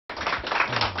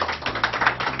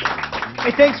Hey,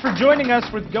 thanks for joining us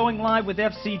with Going Live with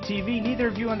FCTV. Neither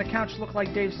of you on the couch look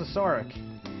like Dave Sasaric.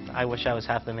 I wish I was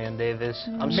half the man Dave is.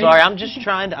 I'm sorry. I'm just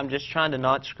trying to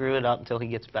not screw it up until he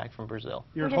gets back from Brazil.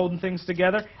 You're holding things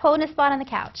together? Holding a spot on the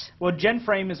couch. Well, Jen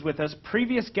Frame is with us,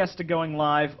 previous guest to Going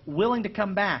Live, willing to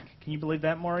come back. Can you believe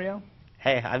that, Mario?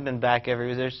 Hey, I've been back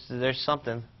there's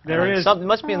something. There is. Something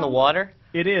must be in the water.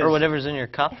 It is. Or whatever's in your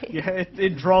cup. Yeah,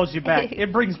 it draws you back.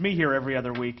 It brings me here every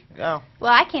other week. Oh.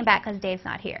 Well, I came back because Dave's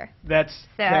not here. That's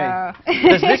So. hey.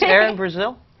 Does this air in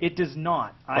Brazil? It does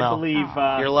not. Well, I believe.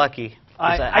 You're lucky.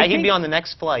 I He'd think be on the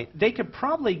next flight. They could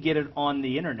probably get it on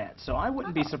the internet, so I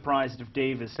wouldn't be surprised if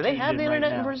Dave is. Do they have the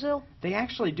internet in Brazil? They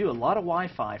actually do. A lot of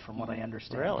Wi-Fi, from what I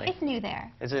understand. Really? It's new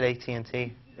there. Is it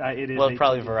AT&T? It is. Well,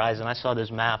 probably Verizon. I saw those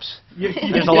maps. There's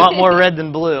There's a lot more red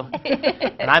than blue.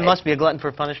 And I must be a glutton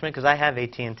for punishment because I have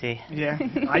AT&T. Yeah,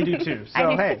 I do too.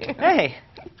 So Hey.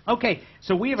 Okay,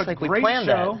 so we have a like great we planned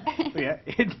show. Yeah,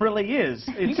 it really is.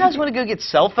 You guys want to go get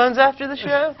cell phones after the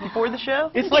show? Before the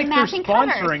show? It's like they're matching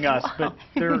sponsoring covers. us, but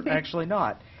they're actually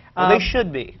not. Well, they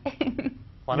should be.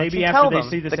 Why don't Maybe you after tell they them?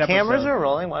 see this the cameras episode. are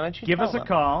rolling. Why don't you Give tell us a them?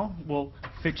 call. We'll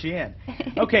fit you in.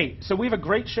 Okay, so we have a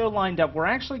great show lined up. We're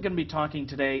actually going to be talking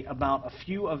today about a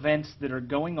few events that are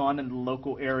going on in the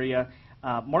local area.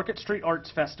 Market Street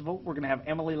Arts Festival. We're going to have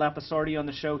Emily Lapisardi on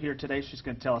the show here today. She's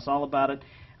going to tell us all about it.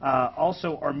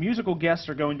 Also, our musical guests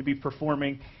are going to be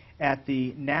performing at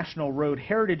the National Road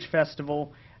Heritage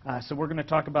Festival. So we're going to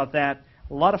talk about that.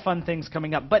 A lot of fun things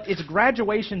coming up. But it's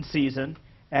graduation season,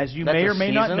 as you may or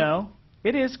may not know.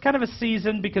 It is kind of a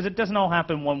season because it doesn't all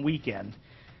happen one weekend.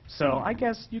 So I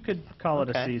guess you could call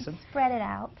it a season. Spread it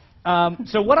out.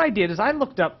 So what I did is I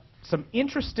looked up some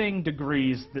interesting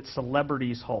degrees that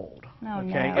celebrities hold. Oh, okay?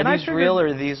 no. And Are these real or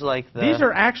are these like the... These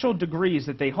are actual degrees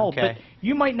that they hold, Okay. but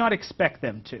you might not expect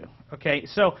them to. Okay,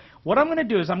 so what I'm going to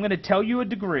do is I'm going to tell you a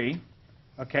degree.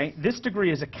 Okay, this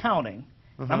degree is accounting.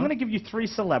 I'm going to give you 3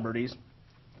 celebrities.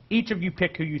 Each of you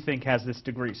pick who you think has this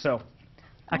degree. So,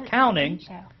 accounting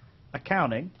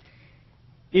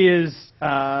is,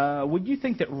 would you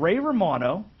think that Ray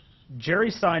Romano, Jerry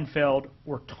Seinfeld,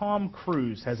 or Tom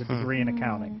Cruise has a degree in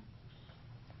accounting?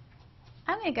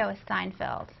 I'm going to go with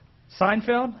Seinfeld.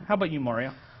 Seinfeld? How about you,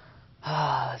 Mario?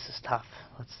 Ah, this is tough.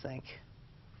 Let's think.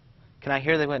 Can I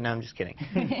hear the... No, I'm just kidding.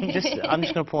 I'm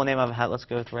just going to pull a name out of a hat. Let's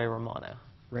go with Ray Romano.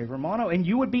 Ray Romano, and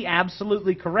you would be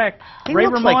absolutely correct. He Ray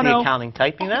looks Romano, like the accounting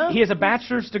type, you know? He has a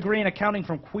bachelor's degree in accounting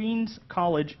from Queens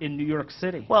College in New York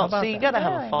City. Well, How about see, you that? got to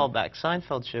have a fallback.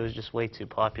 Seinfeld's show is just way too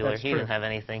popular. That's He true. didn't have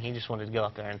anything. He just wanted to go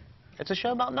out there and... It's a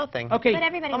show about nothing. Okay, But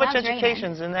everybody How much loves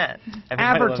education's in that?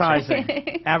 Everybody loves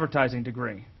advertising. Advertising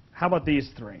degree. How about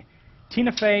these 3?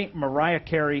 Tina Fey, Mariah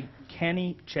Carey,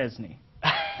 Kenny Chesney.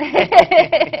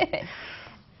 Okay,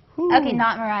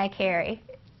 not Mariah Carey.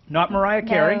 Not Mariah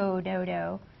Carey.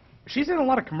 No. She's in a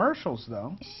lot of commercials,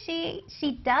 though. She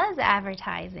does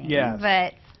advertising. Yes.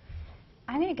 But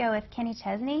I'm going to go with Kenny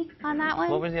Chesney on that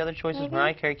one. What were the other choices? Maybe?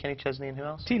 Mariah Carey, Kenny Chesney, and who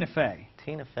else? Tina Fey.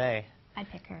 Tina Fey. I'd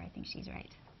pick her. I think she's right.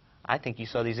 I think you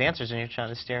saw these answers and you're trying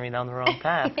to steer me down the wrong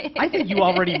path. I think you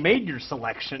already made your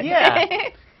selection. Yeah.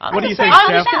 What do you think, I'm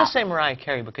Jeff? just going to say Mariah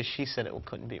Carey because she said it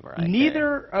couldn't be Mariah Carey.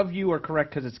 Neither of you are correct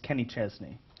because it's Kenny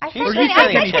Chesney. I She's said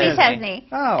Kenny Kenny Chesney. Chesney.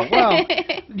 Oh,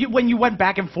 well, when you went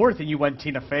back and forth and you went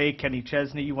Tina Fey, Kenny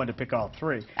Chesney, you wanted to pick all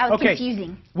 3. That was okay.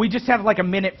 confusing. We just have like a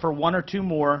minute for 1 or 2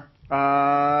 more.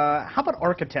 How about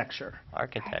architecture?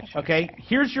 Architecture. Okay,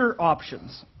 here's your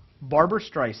options. Barbara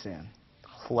Streisand,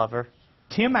 Lover.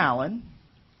 Tim Allen.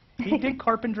 He did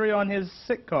carpentry on his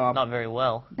sitcom. Not very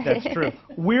well. That's true.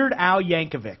 Weird Al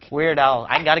Yankovic. Weird Al.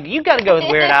 You gotta go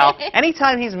with Weird Al.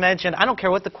 Anytime he's mentioned, I don't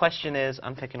care what the question is,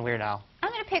 I'm picking Weird Al.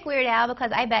 I'm going to pick Weird Al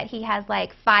because I bet he has like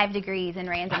 5 degrees in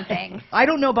random things. I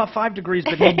don't know about 5 degrees,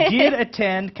 but he did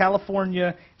attend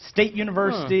California State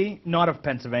University, not of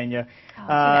Pennsylvania.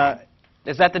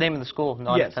 Is that the name of the school?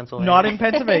 Not yes, in Pennsylvania? not in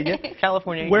Pennsylvania.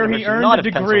 California where University, he earned not a of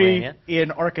degree Pennsylvania.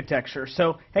 in architecture.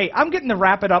 So, hey, I'm getting the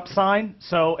wrap it up sign.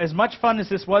 So, as much fun as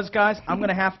this was, guys, I'm going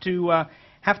to have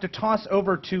to toss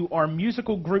over to our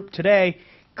musical group today,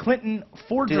 Clinton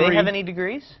Forgery. Do they have any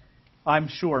degrees? I'm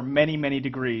sure, many, many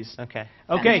degrees. Okay.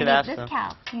 Okay. Should ask This them.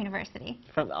 Cal University.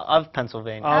 Of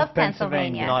Pennsylvania. Of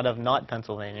Pennsylvania. Not of not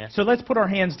Pennsylvania. So let's put our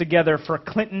hands together for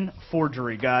Clinton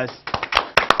Forgery, guys.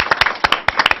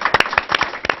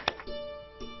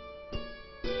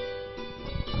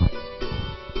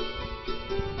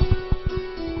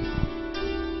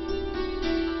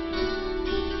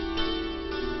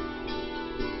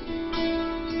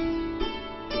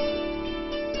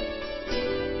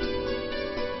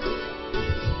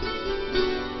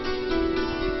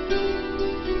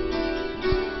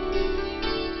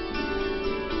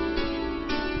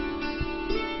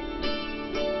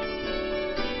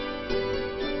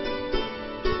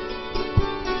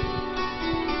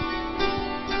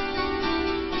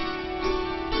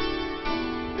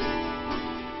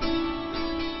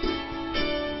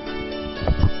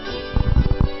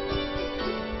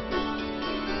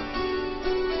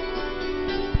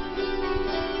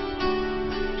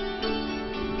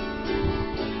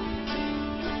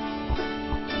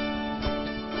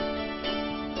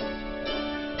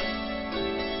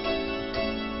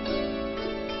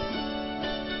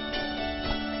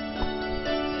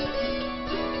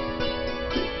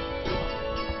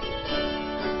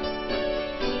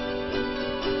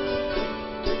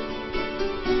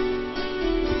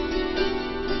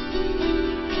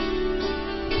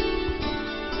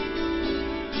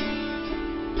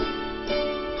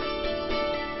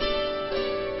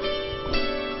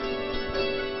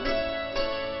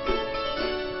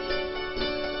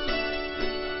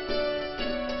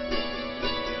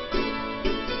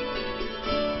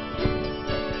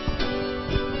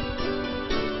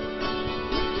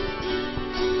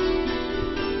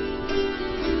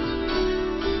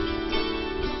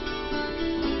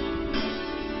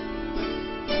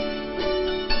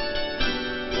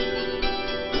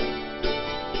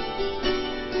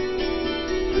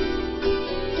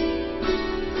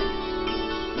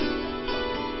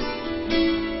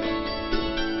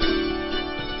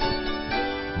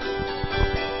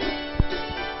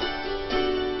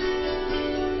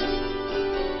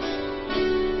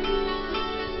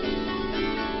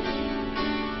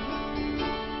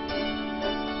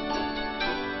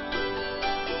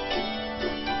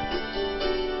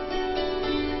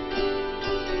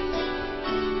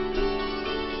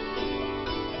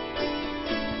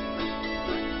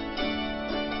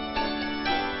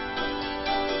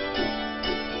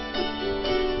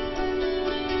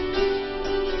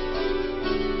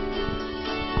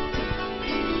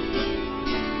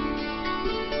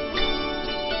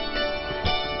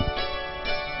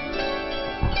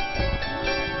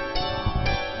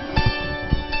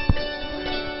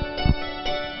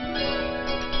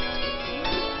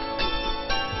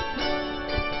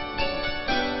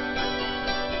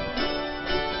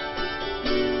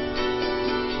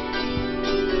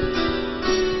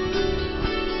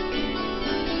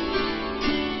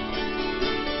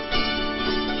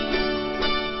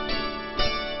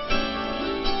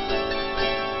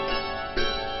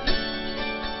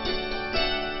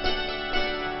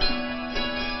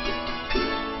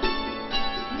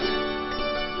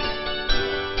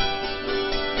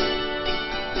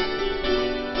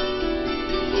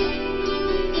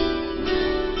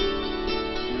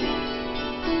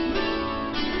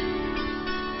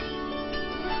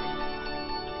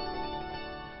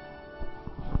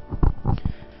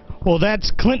 Well, that's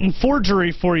Clinton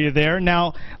Forgery for you there.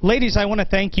 Now, ladies, I want to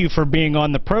thank you for being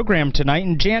on the program tonight.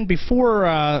 And Jan, before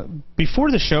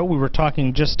the show, we were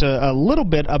talking just a little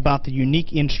bit about the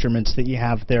unique instruments that you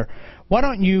have there. Why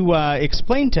don't you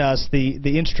explain to us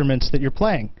the instruments that you're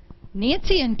playing?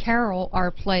 Nancy and Carol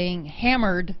are playing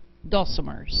hammered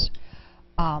dulcimers.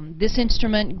 This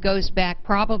instrument goes back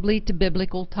probably to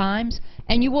biblical times,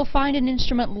 and you will find an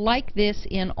instrument like this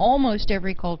in almost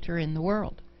every culture in the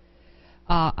world.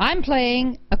 I'm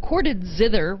playing a corded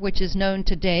zither, which is known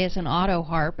today as an auto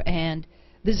harp, and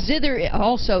the zither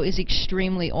also is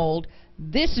extremely old.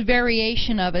 This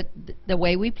variation of it, the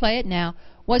way we play it now,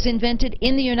 was invented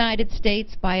in the United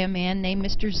States by a man named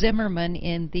Mr. Zimmerman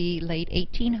in the late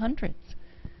 1800s.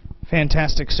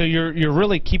 Fantastic. So you're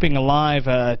really keeping alive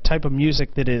a type of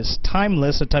music that is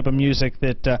timeless, a type of music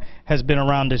that has been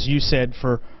around, as you said,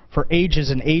 for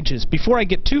ages and ages. Before I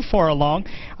get too far along,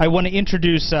 I want to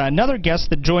introduce another guest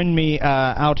that joined me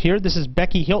out here. This is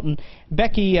Becky Hilton.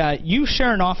 Becky, you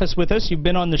share an office with us. You've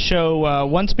been on the show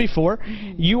once before.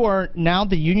 You are now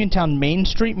the Uniontown Main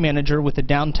Street Manager with the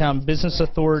Downtown Business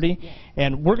Authority.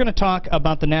 And we're going to talk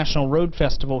about the National Road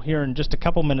Festival here in just a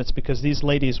couple minutes because these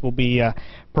ladies will be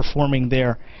performing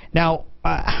there. Now,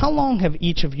 how long have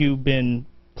each of you been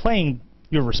playing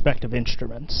your respective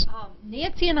instruments?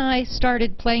 Nancy and I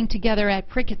started playing together at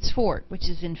Prickett's Fort, which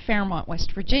is in Fairmont,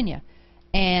 West Virginia,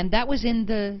 and that was in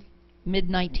the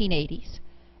mid-1980s.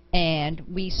 And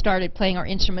we started playing our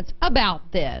instruments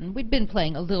about then. We'd been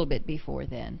playing a little bit before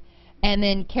then. And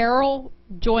then Carol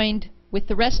joined with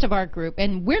the rest of our group,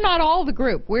 and we're not all the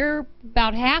group. We're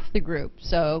about half the group.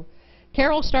 So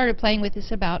Carol started playing with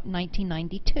us about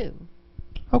 1992.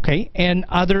 Okay, and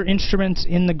other instruments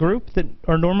in the group that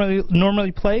are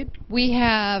normally played? We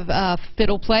have a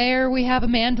fiddle player, we have a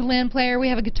mandolin player, we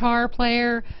have a guitar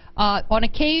player. On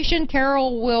occasion,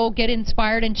 Carol will get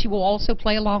inspired and she will also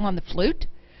play along on the flute.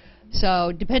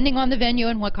 So, depending on the venue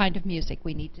and what kind of music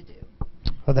we need to do.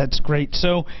 Oh, that's great.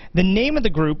 So, the name of the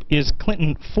group is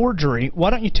Clinton Forgery. Why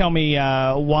don't you tell me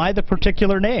why the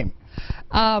particular name?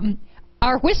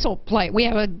 Our whistle play, we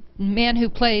have a man who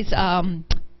plays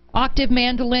octave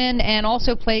mandolin and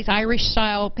also plays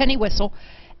Irish-style penny whistle.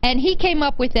 And he came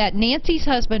up with that. Nancy's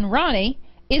husband, Ronnie,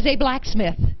 is a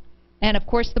blacksmith. And, of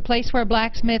course, the place where a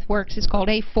blacksmith works is called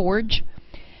a forge.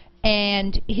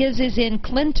 And his is in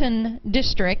Clinton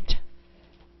District.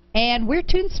 And we're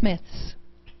tunesmiths.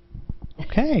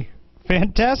 Okay.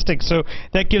 Fantastic. So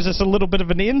that gives us a little bit of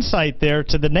an insight there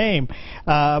to the name.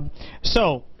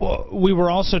 So we were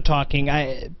also talking,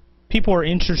 people are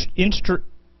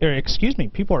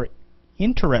people are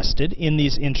interested in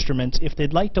these instruments. If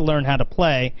they'd like to learn how to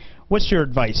play, what's your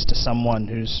advice to someone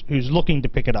who's looking to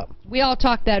pick it up? We all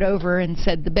talked that over and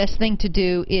said the best thing to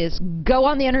do is go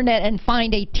on the internet and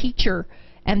find a teacher.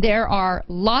 And there are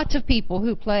lots of people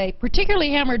who play,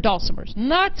 particularly hammered dulcimers.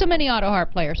 Not so many auto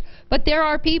harp players, but there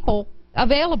are people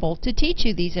available to teach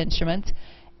you these instruments.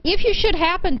 If you should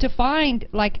happen to find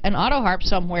like an auto harp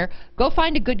somewhere, go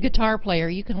find a good guitar player.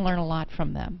 You can learn a lot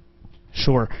from them.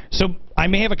 Sure. So I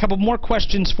may have a couple more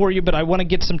questions for you, but I want to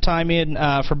get some time in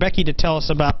for Becky to tell us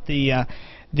about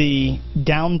the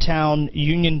downtown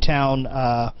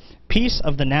Uniontown piece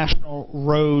of the National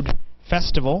Road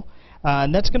Festival.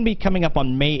 And that's going to be coming up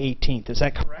on May 18th. Is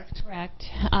that correct? Correct.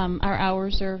 Our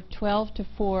hours are 12 to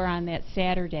 4 on that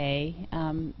Saturday.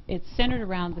 It's centered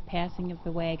around the passing of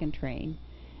the wagon train.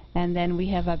 And then we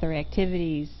have other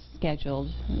activities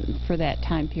scheduled for that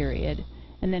time period.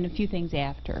 And then a few things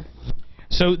after.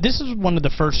 So this is one of the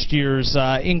first years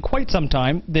in quite some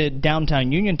time that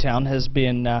downtown Uniontown has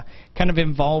been kind of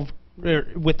involved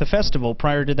with the festival.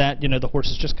 Prior to that, the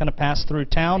horses just kind of passed through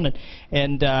town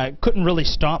and couldn't really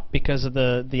stop because of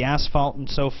the asphalt and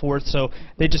so forth. So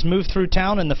they just moved through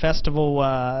town, and the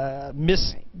festival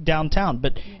missed downtown.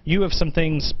 But you have some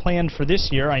things planned for this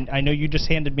year. I know you just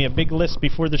handed me a big list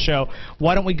before the show.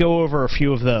 Why don't we go over a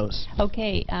few of those?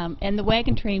 Okay, and the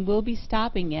wagon train will be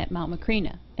stopping at Mount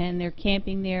Macrina, and they're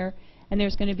camping there, and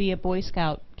there's going to be a Boy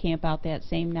Scout camp out that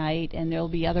same night, and there'll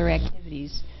be other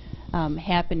activities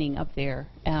happening up there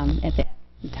at that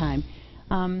time.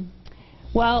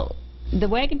 Well, the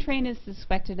wagon train is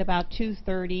expected about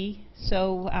 2:30,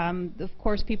 so of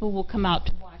course people will come out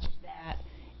to watch that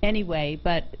anyway.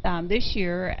 But this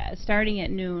year, starting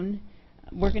at noon,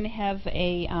 we're going to have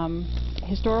a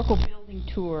historical building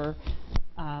tour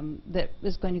that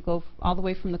is going to go all the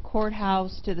way from the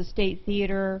courthouse to the State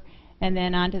Theater, and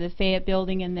then onto the Fayette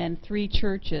Building, and then 3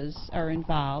 churches are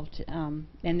involved, and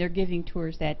they're giving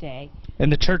tours that day.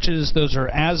 And the churches, those are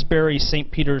Asbury,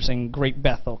 St. Peter's, and Great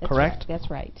Bethel, correct?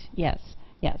 That's right, yes.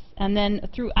 Yes, and then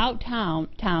throughout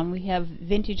town we have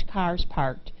vintage cars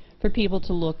parked for people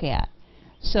to look at.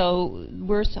 So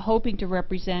we're hoping to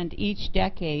represent each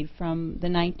decade from the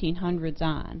 1900s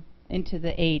on into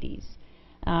the 80s.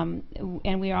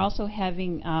 And we are also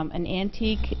having an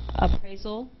antique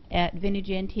appraisal at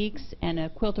Vintage Antiques and a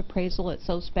quilt appraisal at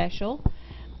So Special.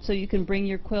 So you can bring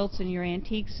your quilts and your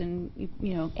antiques and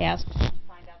ask to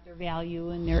find out their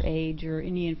value and their age or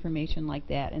any information like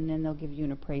that, and then they'll give you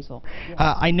an appraisal.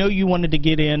 I know you wanted to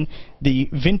get in the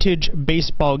vintage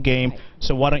baseball game,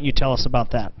 so why don't you tell us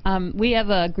about that? We have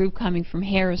a group coming from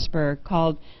Harrisburg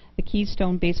called the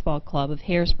Keystone Baseball Club of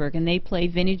Harrisburg, and they play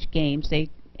vintage games. They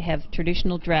have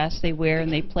traditional dress they wear,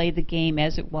 and they play the game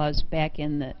as it was back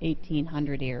in the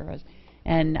 1800 era.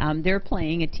 And they're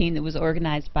playing a team that was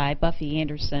organized by Buffy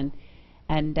Anderson,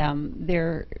 and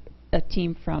they're a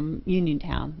team from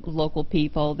Uniontown, local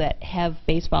people that have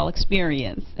baseball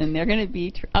experience, and they're going to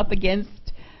be up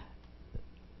against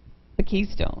the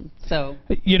Keystone. So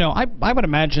I would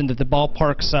imagine that the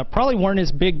ballparks probably weren't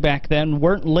as big back then,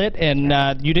 weren't lit, and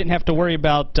you didn't have to worry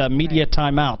about media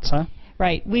timeouts, huh?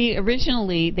 Right.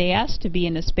 They asked to be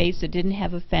in a space that didn't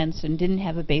have a fence and didn't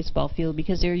have a baseball field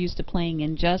because they were used to playing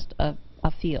in just a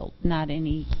field, not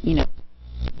any,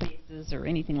 bases or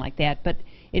anything like that. But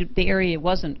the area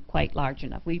wasn't quite large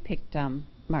enough. We picked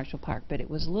Marshall Park, but it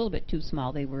was a little bit too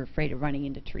small. They were afraid of running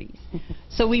into trees.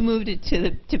 So we moved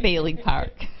it to Bailey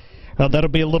Park. Well, that'll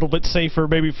be a little bit safer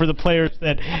maybe for the players.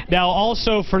 Now,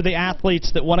 also for the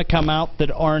athletes that want to come out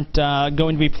that aren't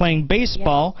going to be playing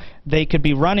baseball, they could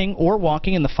be running or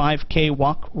walking in the 5K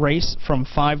walk race from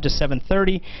 5 to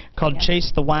 7:30 called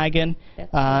Chase the Wagon.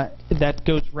 That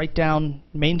goes right down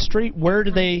Main Street. Where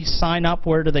do they sign up?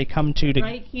 Where do they come to?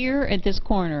 Right here at this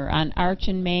corner on Arch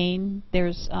and Main.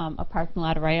 There's a parking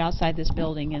lot right outside this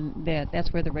building, and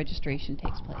that's where the registration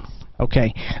takes place.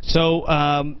 Okay, so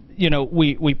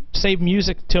we save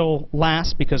music till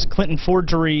last because Clinton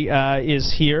Forgery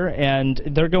is here, and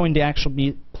they're going to actually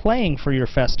be playing for your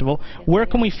festival. Where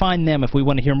can we find them if we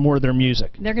want to hear more of their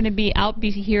music? They're going to be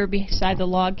here beside the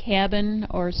log cabin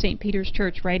or St. Peter's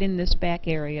Church, right in this back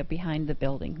area behind the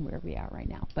building where we are right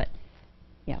now. But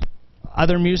yeah.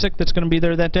 Other music that's going to be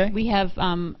there that day? We have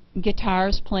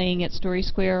guitars playing at Story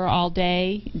Square all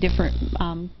day. Different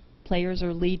players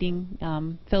are leading.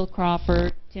 Phil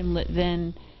Crawford, Tim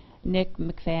Litvin, Nick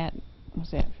McFadden.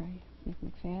 Was that right? Nick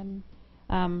McFadden.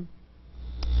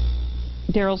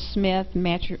 Daryl Smith,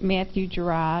 Matthew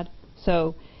Gerard,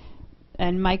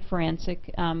 and Mike Forensic.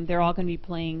 They're all going to be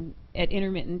playing at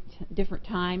intermittent different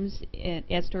times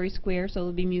at Story Square, so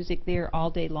there'll be music there all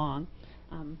day long.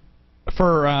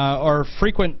 For our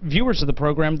frequent viewers of the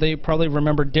program, they probably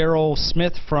remember Daryl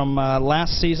Smith from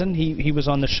last season. He was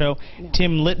on the show. Yeah.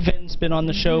 Tim Litvin's been on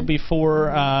the show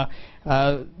before.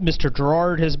 Mr.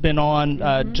 Gerard has been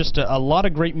on. Just a lot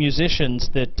of great musicians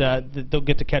that they'll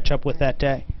get to catch up with that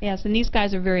day. Yes, and these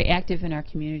guys are very active in our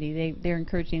community. They're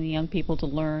encouraging the young people to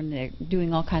learn. They're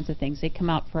doing all kinds of things. They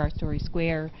come out for our Story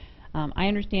Square. I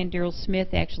understand Daryl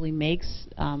Smith actually makes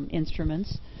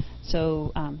instruments,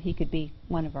 so he could be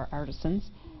one of our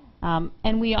artisans.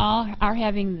 And we all are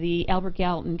having the Albert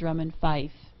Gallatin Drum and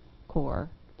Fife Corps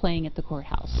playing at the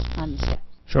courthouse on the steps.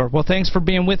 Sure. Well, thanks for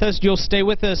being with us. You'll stay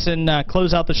with us and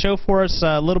close out the show for us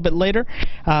a little bit later.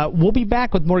 We'll be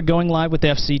back with more Going Live with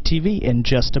FCTV in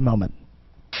just a moment.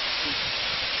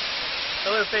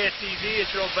 Hello, Fayette TV.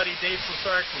 It's your old buddy Dave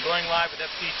Slesark from Going Live with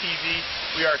FCTV.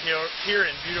 We are here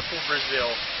in beautiful Brazil.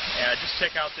 Just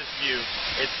check out this view.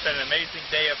 It's been an amazing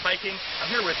day of hiking. I'm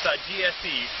here with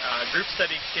GSE, Group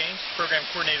Study Exchange, program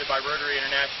coordinated by Rotary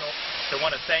International. So I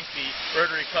want to thank the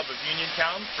Rotary Club of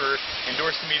Uniontown for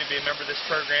endorsing me to be a member of this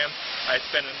program. It's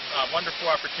been a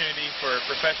wonderful opportunity for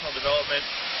professional development,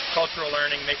 cultural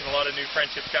learning, making a lot of new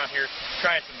friendships down here,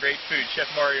 trying some great food. Chef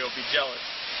Mario will be jealous.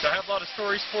 So I have a lot of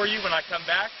stories for you when I come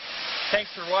back.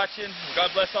 Thanks for watching. God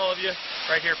bless all of you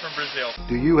right here from Brazil.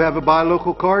 Do you have a buy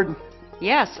local card?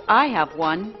 Yes, I have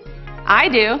one. I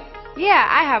do. Yeah,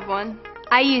 I have one.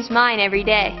 I use mine every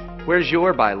day. Where's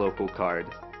your buy local card?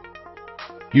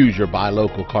 Use your Buy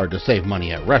Local card to save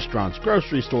money at restaurants,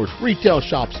 grocery stores, retail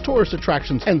shops, tourist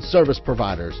attractions, and service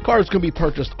providers. Cards can be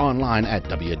purchased online at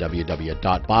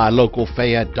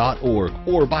www.buylocalfayette.org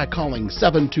or by calling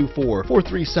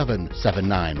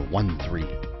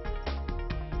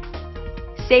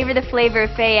 724-437-7913. Savor the flavor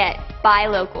of Fayette. Buy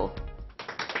local.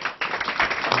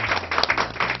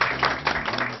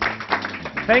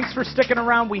 Thanks for sticking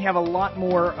around. We have a lot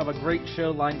more of a great show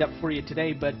lined up for you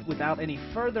today, but without any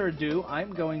further ado,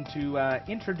 I'm going to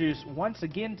introduce once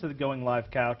again to the Going Live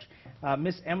couch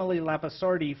Miss Emily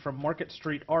Lapasardi from Market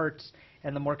Street Arts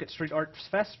and the Market Street Arts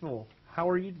Festival. How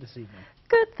are you this evening?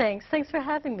 Good, thanks. Thanks for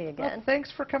having me again. Well,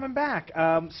 thanks for coming back.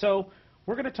 So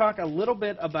we're going to talk a little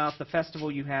bit about the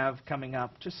festival you have coming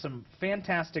up. Just some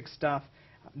fantastic stuff.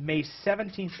 May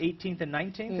 17th, 18th, and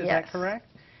 19th, is that correct?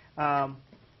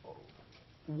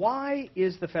 Why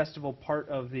is the festival part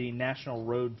of the National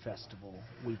Road Festival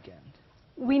weekend?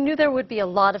 We knew there would be a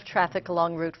lot of traffic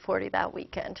along Route 40 that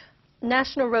weekend.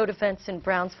 National road events in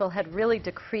Brownsville had really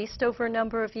decreased over a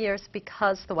number of years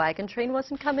because the wagon train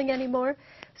wasn't coming anymore.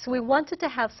 So we wanted to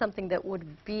have something that would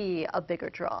be a bigger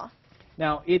draw.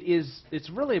 Now, it's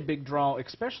really a big draw,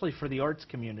 especially for the arts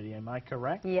community, am I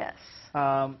correct? Yes.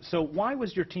 So why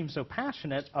was your team so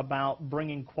passionate about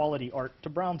bringing quality art to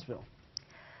Brownsville?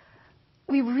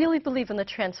 We really believe in the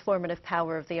transformative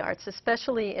power of the arts,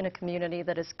 especially in a community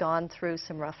that has gone through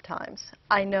some rough times.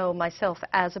 I know myself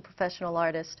as a professional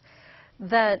artist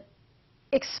that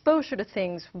exposure to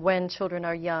things when children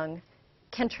are young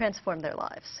can transform their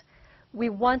lives. We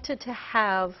wanted to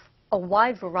have a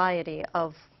wide variety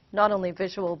of not only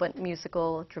visual but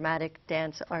musical, dramatic,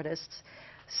 dance artists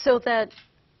so that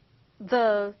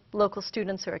the local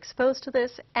students are exposed to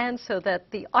this and so that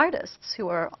the artists, who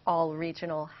are all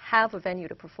regional, have a venue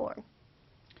to perform.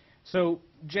 So,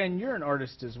 Jen, you're an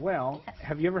artist as well. Yes.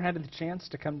 Have you ever had the chance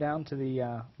to come down to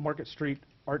the Market Street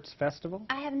Arts Festival?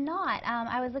 I have not.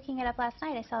 I was looking it up last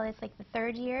night. I saw it's like the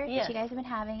 3rd year that you guys have been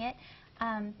having it.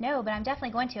 No, but I'm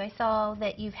definitely going to. I saw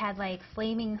that you've had like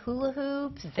flaming hula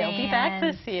hoops. They'll be back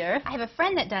this year. I have a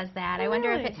friend that does that. I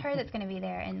wonder if it's her that's going to be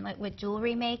there, and like, with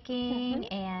jewelry making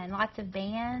and lots of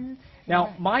bands.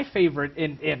 Now, my favorite,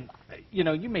 and you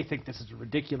know, you may think this is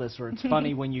ridiculous or it's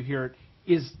funny when you hear it,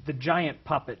 is the giant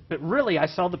puppet. But really, I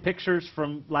saw the pictures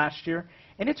from last year,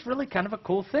 and it's really kind of a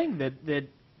cool thing that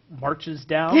marches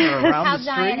down or around the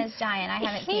street. How giant is giant? I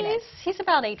haven't seen it. He's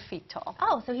about 8 feet tall.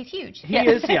 Oh, so he's huge. He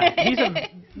is, yeah. He's a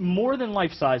more than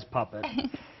life-size puppet.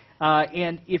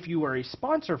 And if you are a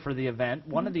sponsor for the event,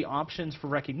 one of the options for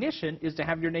recognition is to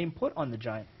have your name put on the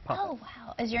giant puppet. Oh,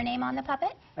 wow. Is your name on the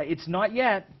puppet? It's not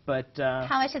yet, but...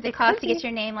 How much does it cost to get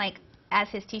your name, like, as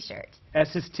his T-shirt?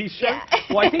 As his T-shirt? Yeah.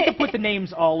 Well, I think they put the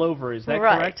names all over. Is that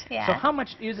correct? Yeah. So how much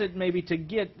is it maybe to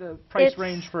get the price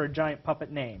range for a giant puppet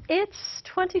name? It's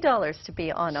 $20 to be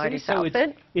on Artie's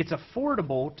outfit. It's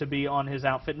affordable to be on his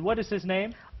outfit. And what is his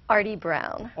name? Artie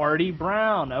Brown. Artie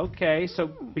Brown. Okay. So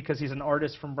because he's an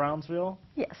artist from Brownsville?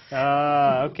 Yes.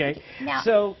 Okay. Now,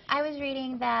 so I was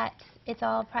reading that it's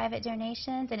all private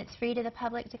donations and it's free to the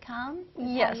public to come?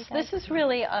 Yes. This is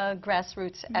really a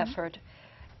grassroots effort.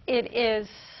 It is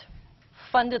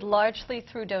funded largely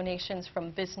through donations from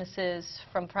businesses,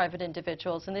 from private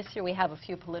individuals, and this year we have a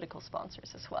few political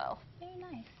sponsors as well. Very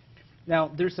nice.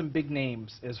 Now, there's some big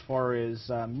names as far as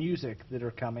music that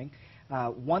are coming.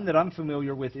 One that I'm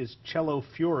familiar with is Cello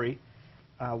Fury.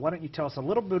 Why don't you tell us a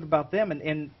little bit about them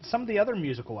and some of the other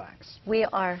musical acts? We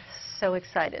are so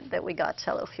excited that we got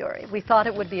Cello Fury. We thought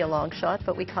it would be a long shot,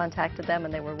 but we contacted them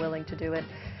and they were willing to do it.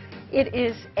 It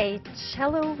is a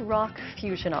cello rock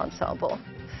fusion ensemble.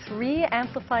 3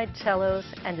 amplified cellos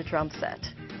and a drum set.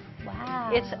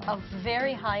 Wow. It's a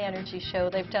very high energy show.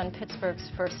 They've done Pittsburgh's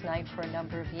first night for a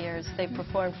number of years. They've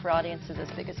performed for audiences as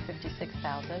big as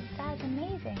 56,000. That's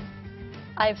amazing.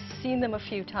 I've seen them a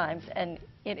few times and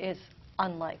it is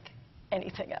unlike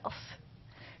anything else.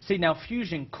 See, now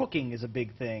fusion cooking is a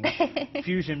big thing.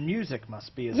 Fusion music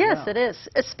must be as well. Yes, it is,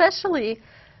 especially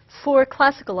for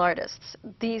classical artists.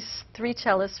 These 3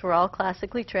 cellists were all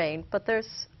classically trained, but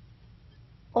there's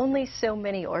only so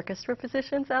many orchestra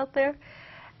positions out there,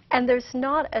 and there's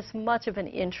not as much of an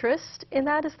interest in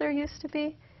that as there used to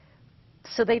be.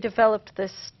 So they developed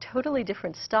this totally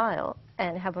different style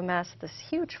and have amassed this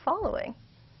huge following.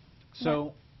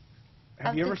 So,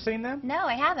 have you ever seen them? No,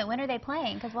 I haven't. When are they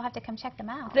playing? Because we'll have to come check them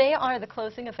out. They are the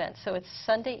closing event, so it's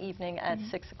Sunday evening at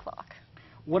 6 o'clock.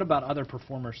 What about other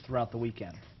performers throughout the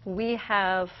weekend? We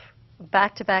have a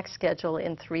back-to-back schedule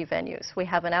in 3 venues. We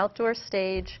have an outdoor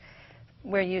stage.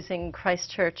 We're using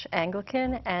Christchurch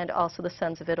Anglican and also the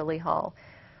Sons of Italy Hall.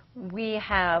 We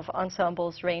have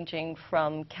ensembles ranging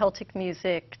from Celtic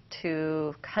music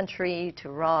to country to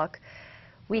rock.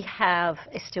 We have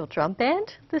a steel drum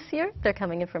band this year. They're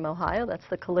coming in from Ohio. That's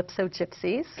the Calypso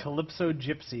Gypsies. Calypso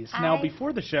Gypsies. Now,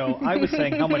 before the show, I was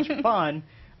saying how much fun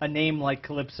a name like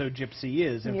Calypso Gypsy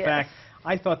is. In fact,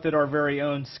 I thought that our very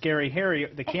own Scary Harry,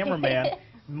 the cameraman,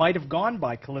 might have gone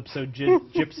by Calypso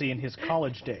Gypsy in his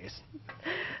college days.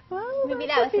 Well, maybe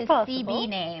that was his CB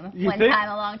name one time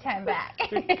a long time back.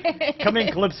 Come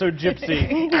in, Calypso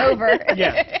Gypsy. Over.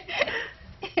 Yeah.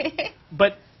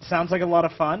 But sounds like a lot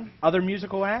of fun. Other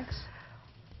musical acts?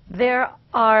 There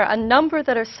are a number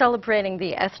that are celebrating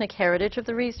the ethnic heritage of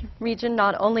the region,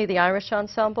 not only the Irish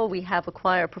ensemble. We have a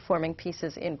choir performing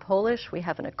pieces in Polish. We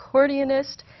have an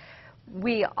accordionist.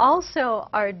 We also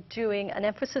are doing an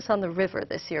emphasis on the river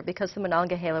this year because the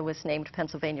Monongahela was named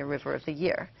Pennsylvania River of the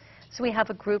Year. So we have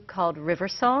a group called River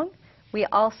Song. We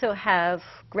also have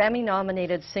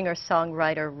Grammy-nominated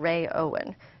singer-songwriter Ray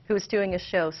Owen, who is doing a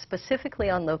show specifically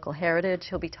on local heritage.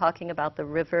 He'll be talking about the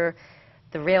river,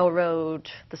 the railroad,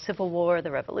 the Civil War,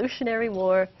 the Revolutionary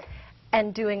War,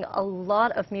 and doing a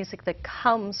lot of music that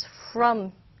comes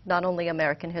from not only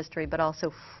American history, but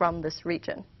also from this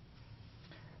region.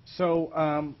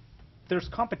 So there's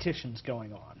competitions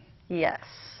going on. Yes.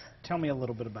 Tell me a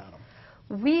little bit about them.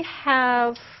 We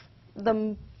have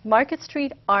the Market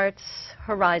Street Arts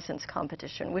Horizons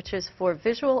competition, which is for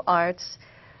visual arts,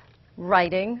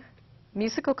 writing,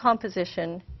 musical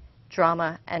composition,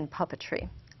 drama, and puppetry.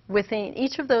 Within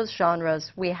each of those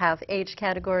genres, we have age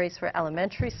categories for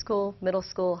elementary school, middle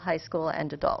school, high school,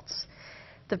 and adults.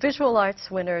 The visual arts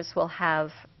winners will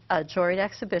have a juried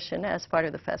exhibition as part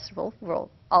of the festival. We'll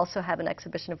also have an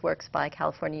exhibition of works by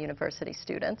California University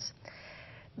students.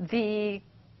 The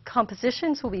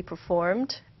compositions will be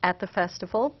performed at the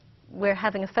festival. We're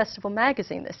having a festival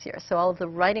magazine this year, so all of the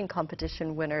writing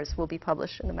competition winners will be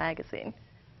published in the magazine.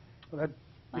 Well,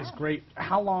 that is great.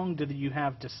 How long do you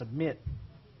have to submit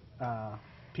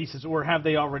pieces, or have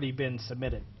they already been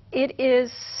submitted? It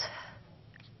is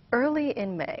early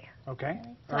in May. Okay.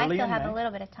 So I still have a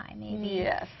little bit of time, maybe.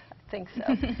 Yes, I think so.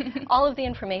 All of the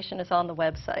information is on the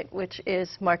website, which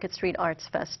is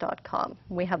marketstreetartsfest.com.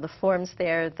 We have the forms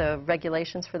there, the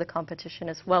regulations for the competition,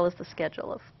 as well as the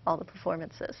schedule of all the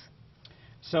performances.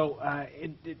 So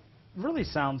it really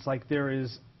sounds like there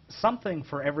is something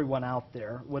for everyone out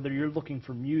there, whether you're looking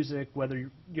for music,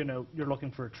 whether you're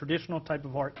looking for a traditional type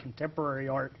of art, contemporary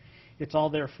art. It's all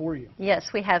there for you.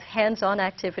 Yes, we have hands-on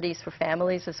activities for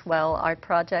families as well, art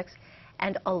projects,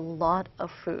 and a lot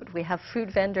of food. We have food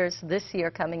vendors this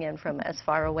year coming in from as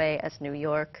far away as New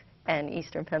York and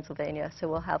eastern Pennsylvania, so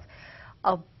we'll have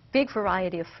a big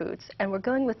variety of foods, and we're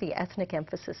going with the ethnic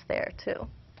emphasis there too.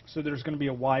 So there's going to be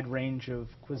a wide range of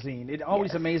cuisine. It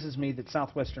always amazes me that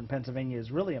southwestern Pennsylvania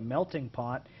is really a melting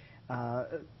pot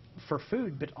for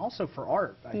food, but also for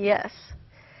art. Yes.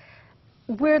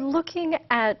 We're looking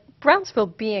at Brownsville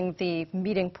being the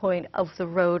meeting point of the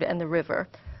road and the river.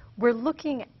 We're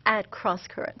looking at cross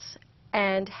currents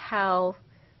and how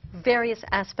various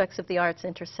aspects of the arts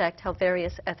intersect, how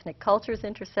various ethnic cultures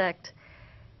intersect.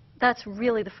 That's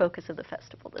really the focus of the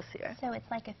festival this year. So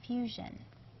it's like a fusion.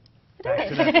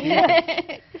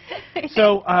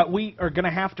 So we are going to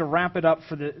have to wrap it up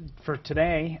for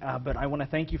today, but I want to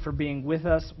thank you for being with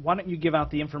us. Why don't you give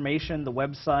out the information, the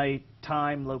website,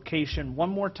 time, location, one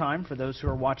more time for those who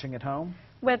are watching at home?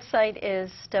 Website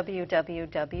is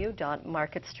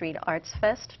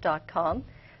www.marketstreetartsfest.com.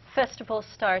 Festival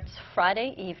starts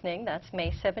Friday evening, that's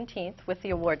May 17th, with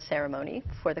the award ceremony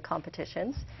for the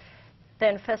competitions.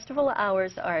 Then festival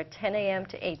hours are 10 a.m.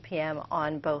 to 8 p.m.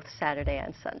 on both Saturday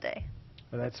and Sunday.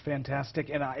 Well, that's fantastic.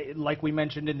 And like we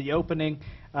mentioned in the opening,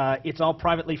 it's all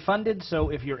privately funded, so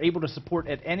if you're able to support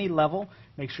at any level,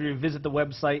 make sure you visit the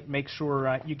website. Make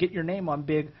sure you get your name on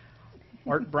big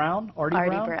Artie Brown?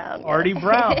 Yes. Artie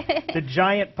Brown, the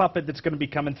giant puppet that's going to be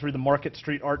coming through the Market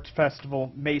Street Arts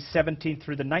Festival May 17th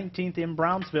through the 19th in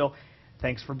Brownsville.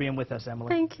 Thanks for being with us, Emily.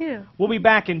 Thank you. We'll be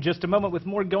back in just a moment with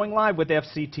more Going Live with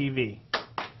FCTV.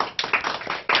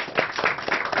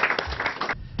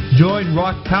 Join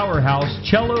rock powerhouse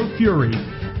Cello Fury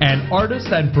and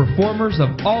artists and performers of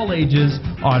all ages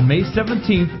on May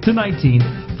 17th to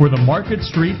 19th for the Market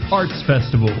Street Arts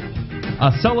Festival.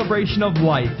 A celebration of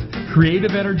life,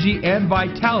 creative energy, and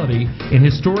vitality in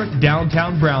historic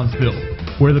downtown Brownsville,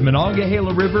 where the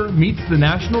Monongahela River meets the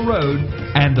National Road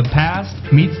and the past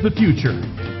meets the future.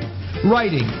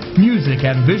 Writing, music,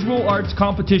 and visual arts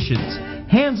competitions,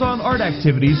 hands-on art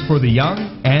activities for the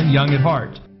young and young at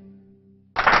heart.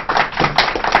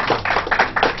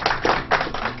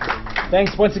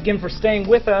 Thanks once again for staying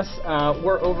with us.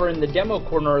 We're over in the demo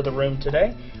corner of the room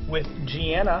today with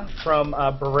Gianna from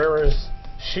Barrera's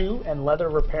Shoe and Leather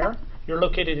Repair. You're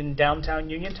located in downtown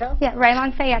Uniontown? Yeah, right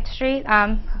on Fayette Street,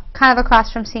 kind of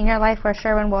across from Senior Life where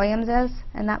Sherwin-Williams is,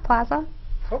 in that plaza.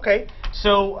 Okay,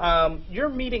 so you're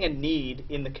meeting a need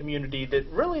in the community that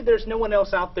really there's no one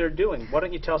else out there doing. Why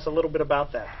don't you tell us a little bit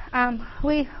about that?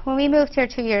 When we moved here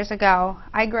 2 years ago,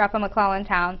 I grew up in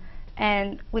McClellantown,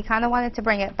 and we kind of wanted to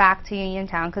bring it back to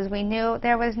Uniontown because we knew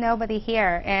there was nobody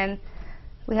here, and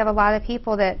we have a lot of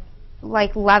people that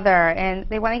like leather, and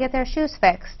they want to get their shoes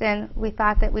fixed, and we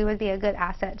thought that we would be a good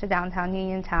asset to downtown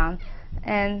Uniontown,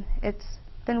 and it's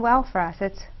been well for us.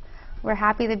 We're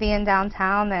happy to be in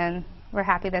downtown, and we're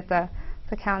happy that the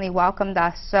county welcomed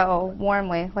us so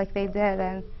warmly like they did,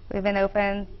 and we've been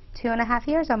open 2.5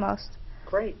 years almost.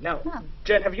 Great. Now,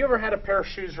 Jen, have you ever had a pair of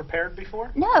shoes repaired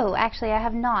before? No, actually, I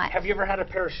have not. Have you ever had a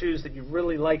pair of shoes that you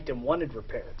really liked and wanted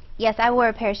repaired? Yes, I wore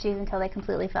a pair of shoes until they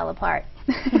completely fell apart.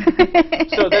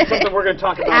 So that's something we're going to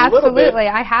talk about a little bit. Absolutely.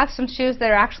 I have some shoes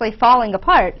that are actually falling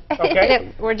apart. Okay.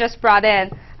 That were just brought in.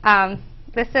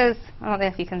 This is, I don't know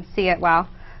if you can see it well.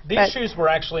 These shoes were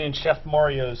actually in Chef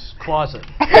Mario's closet.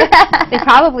 They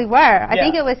probably were. I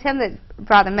think it was him that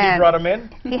brought them in. You brought them in?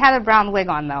 He had a brown wig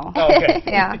on, though. Oh, okay.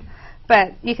 Yeah.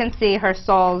 But you can see her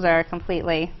soles are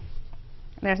completely,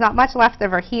 there's not much left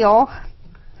of her heel.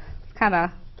 It's kind of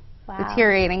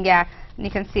deteriorating, yeah. And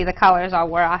you can see the colors all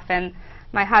wore off. And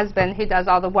my husband, who does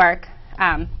all the work,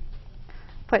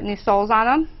 put new soles on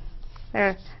them.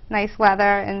 They're nice leather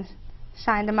and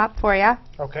shined them up for you.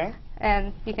 Okay.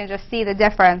 And you can just see the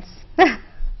difference.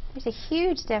 There's a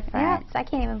huge difference. Yeah. I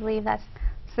can't even believe it's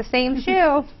the same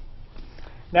shoe.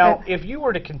 Now, if you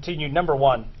were to continue, number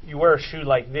one, you wear a shoe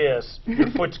like this, your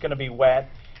foot's going to be wet.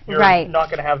 You're not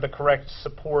going to have the correct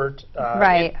support.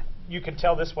 You can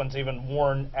tell this one's even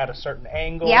worn at a certain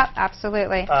angle. Yep,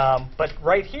 absolutely. But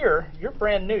right here, you're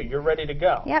brand new. You're ready to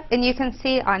go. Yep, and you can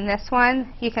see on this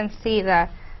one, you can see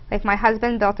like my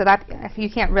husband built it up. You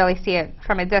can't really see it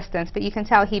from a distance, but you can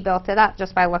tell he built it up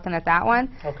just by looking at that one.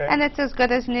 Okay. And it's as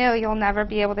good as new. You'll never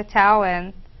be able to tell,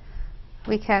 and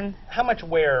we can... How much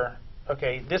wear?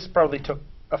 Okay, this probably took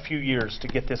a few years to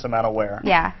get this amount of wear.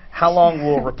 Yeah. How long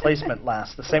will replacement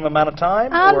last? The same amount of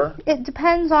time? Or? It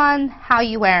depends on how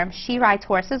you wear them. She rides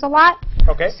horses a lot,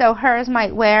 so hers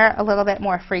might wear a little bit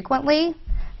more frequently,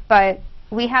 but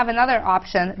we have another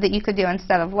option that you could do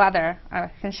instead of leather.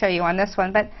 I can show you on this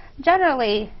one, but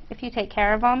generally, if you take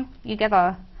care of them, you get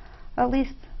at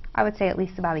least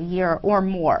about a year or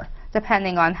more,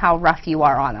 depending on how rough you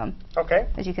are on them. Okay.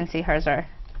 As you can see, hers are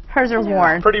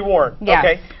worn. Pretty worn. Yeah.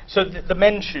 Okay. So the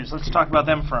men's shoes, let's talk about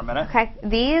them for a minute. Okay.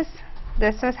 This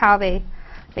is how they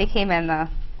came in.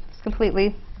 It's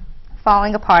completely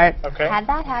falling apart. Okay. Had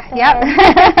that happen.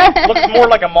 Yep. Looks more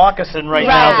like a moccasin right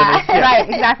now than it. Right,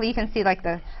 exactly. You can see like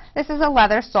this is a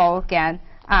leather sole again,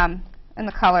 and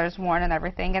the color is worn and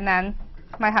everything. And then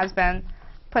my husband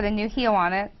put a new heel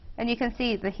on it, and you can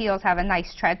see the heels have a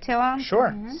nice tread to them. Sure.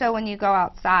 Mm-hmm. So when you go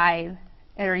outside,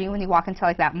 or when you walk into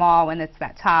like that mall when it's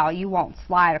that tile, you won't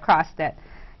slide across it.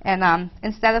 And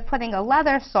instead of putting a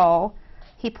leather sole,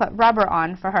 he put rubber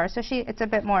on for her, so it's a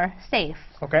bit more safe.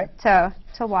 Okay. To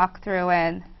walk through,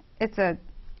 and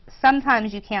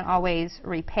sometimes you can't always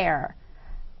repair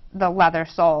the leather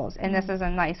soles, and this is a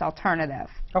nice alternative.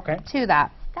 Okay. To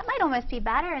that. That might almost be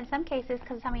better in some cases,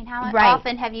 because I mean, how Right.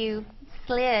 often have you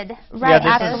slid? Right,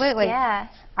 absolutely. Yeah.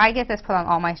 I get this put on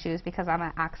all my shoes because I'm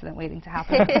an accident waiting to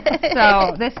happen.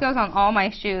 So this goes on all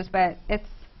my shoes, but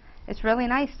it's really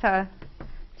nice to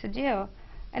do.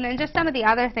 And then just some of the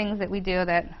other things that we do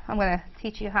that I'm going to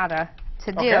teach you how to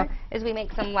do is we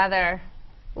make some leather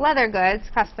goods,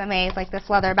 custom made, like this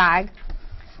leather bag.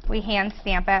 We hand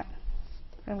stamp it,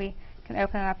 and we can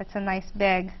open it up. It's a nice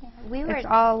big. It's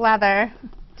all leather.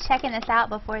 Checking this out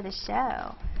before the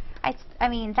show. I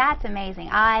mean, that's amazing.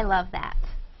 I love that.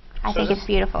 I think it's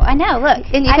beautiful. I know. Look,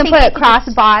 and you can put it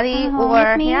cross body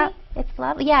or it's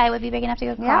lovely. Yeah, it would be big enough to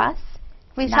go cross.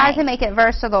 We tried to make it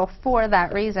versatile for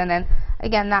that reason, and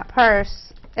again, that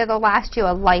purse, it'll last you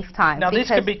a lifetime. Now these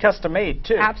could be custom made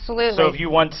too. Absolutely. So if you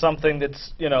want something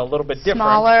that's a little bit different,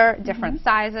 smaller, different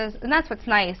sizes, and that's what's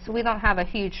nice. We don't have a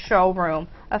huge showroom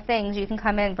of things. You can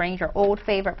come in, bring your old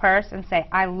favorite purse, and say,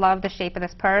 "I love the shape of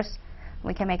this purse."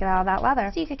 We can make it out of that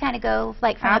leather. So you could kind of go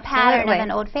like from a pattern of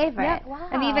an old favorite. Yep. Wow.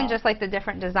 And even just like the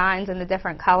different designs and the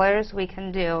different colors, we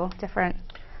can do different.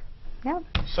 Yep.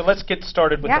 So let's get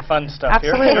started with the fun stuff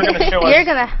Absolutely. here. You're going to show us. You're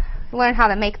going to learn how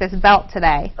to make this belt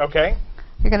today. Okay.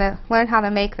 You're going to learn how to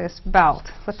make this belt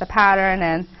with the pattern,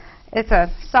 and it's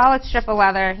a solid strip of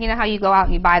leather. You know how you go out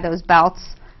and you buy those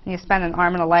belts and you spend an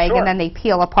arm and a leg, and then they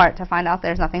peel apart to find out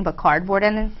there's nothing but cardboard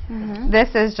in it? Mm-hmm.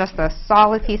 This is just a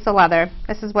solid piece of leather.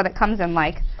 This is what it comes in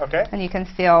like. Okay. And you can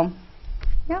feel,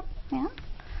 yeah.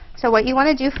 So what you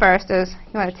want to do first is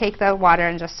you want to take the water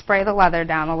and just spray the leather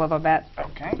down a little bit.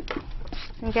 Okay.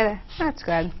 And get it. That's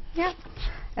good. Yeah.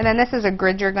 And then this is a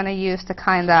grid you're going to use to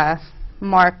kind of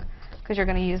mark, because you're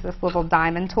going to use this little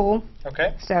diamond tool.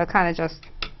 Okay. So kind of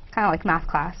like math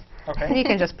class. Okay. And you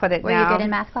can just put it Were down. you good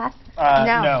in math class?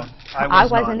 No, I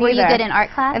wasn't Were either. you good in art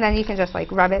class? And then you can just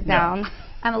like rub it down.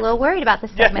 I'm a little worried about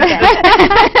this segment.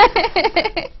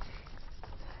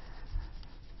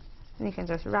 You can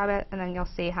just rub it, and then you'll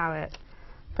see how it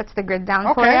puts the grid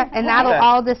down for Okay, you. And that'll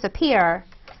all disappear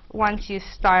once you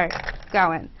start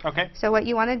going. Okay. So what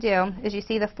you want to do is you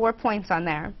see the 4 points on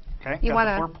there. Okay, You got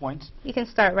wanna- the 4 points. You can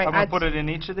start right. I'm going to put it in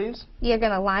each of these? You're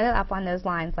going to line it up on those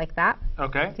lines like that.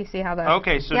 Okay. Do you see how the...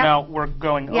 Okay, so Yep. now we're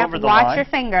going Yep, over the watch line. your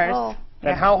fingers. Oh.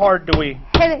 And how hard do we...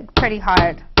 Hit it pretty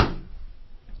hard.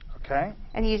 Okay.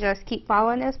 And you just keep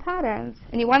following those patterns.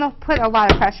 And you want to put a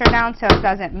lot of pressure down so it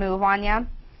doesn't move on you.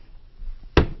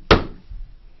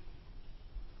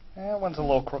 That one's a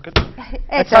little crooked. It's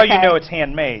That's how you okay. know it's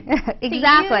handmade.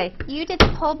 Exactly. So you did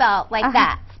the pull belt like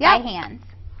that Yep. by hand.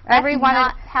 That's Everyone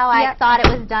not how I Yep. thought it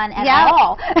was done at Yep.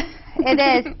 all. It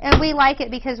is, and we like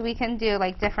it because we can do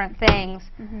like different things.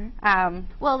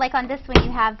 Well, like on this one,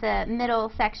 you have the middle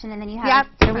section, and then you have Yep,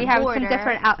 a and we have border. some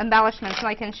different embellishments, and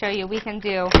I can show you. We can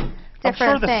do different I'm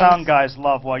sure the things. sound guys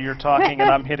love while you're talking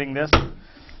and I'm hitting this.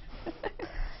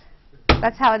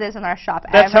 That's how it is in our shop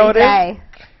That's how it is? every day.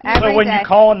 So Every when day. you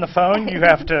call on the phone, you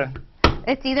have to...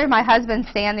 It's either my husband's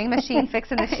sanding machine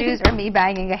fixing the shoes or me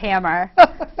banging a hammer.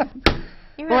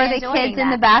 You're Or really the enjoying kids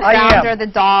in the that. background or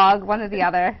the dog, one or the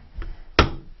other.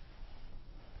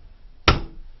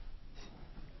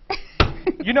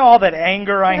 You know all that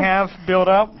anger I have built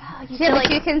up? Yeah,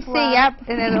 but you can see, yep,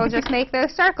 and then it'll just make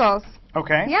those circles.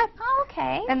 Okay. Yep. Oh,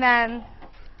 okay. And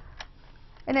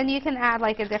then you can add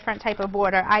like a different type of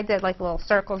border. I did like little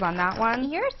circles on that one.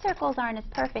 Your circles aren't as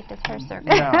perfect as her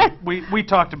circles. No, we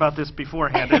talked about this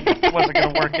beforehand. It wasn't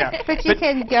going to work out. But you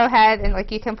can go ahead and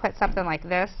like you can put something like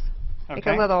this. Like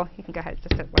Okay. a little, you can go ahead,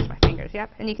 just watch my fingers,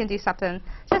 yep. And you can do something,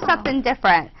 just something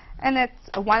different. And it's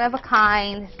a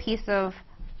one-of-a-kind piece of,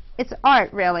 it's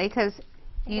art really, because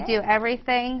you do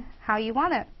everything how you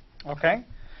want it. Okay.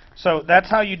 So that's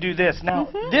how you do this. Now,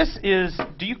 this is,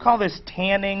 do you call this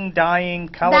tanning, dyeing,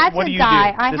 color? That's what a do you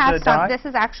dye. do? I this have is a some, dye? this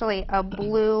is actually a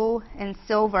blue and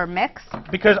silver mix.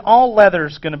 Because all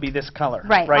leather's going to be this color.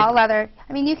 Right, all leather.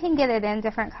 I mean, you can get it in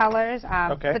different colors,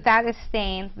 Okay. but that is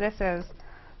stained. This is,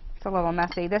 it's a little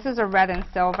messy. This is a red and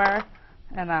silver,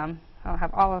 and I'll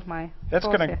have all of my. That's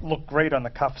tools going to here. look great on the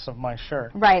cuffs of my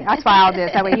shirt. Right, that's why I'll do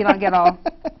it. That way you don't get all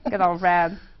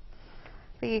red.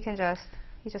 So you can just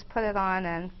put it on,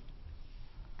 and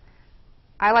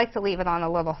I like to leave it on a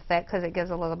little thick because it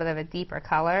gives a little bit of a deeper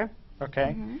color.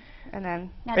 Okay. And then.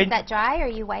 Now, does that dry, or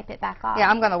you wipe it back off? Yeah,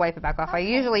 I'm going to wipe it back off. I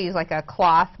usually use like a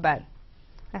cloth, but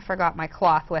I forgot my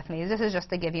cloth with me. This is just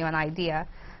to give you an idea.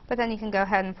 But then you can go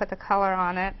ahead and put the color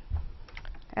on it,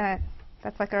 and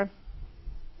that's like a.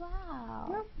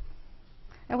 Wow.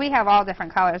 And we have all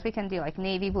different colors. We can do like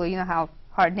navy blue. You know how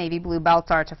hard navy blue belts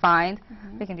are to find.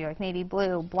 We can do like navy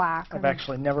blue, black. I've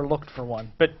actually never looked for one,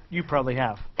 but you probably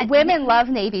have. Women love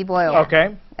navy blue.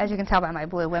 Okay. As you can tell by my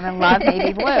blue, women love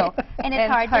navy blue. And it's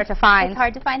hard to find. It's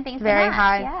hard to find things Very to match.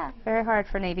 hard. Yeah. Very hard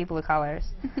for navy blue colors.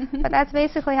 But that's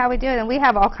basically how we do it. And we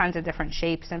have all kinds of different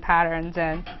shapes and patterns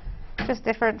and just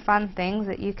different fun things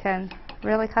that you can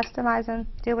really customize and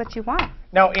do what you want.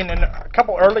 Now, in a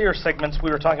couple earlier segments,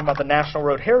 we were talking about the National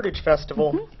Road Heritage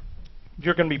Festival.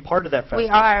 You're going to be part of that festival.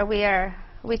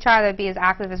 We try to be as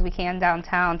active as we can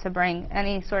downtown to bring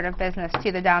any sort of business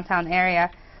to the downtown area.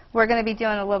 We're going to be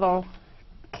doing a little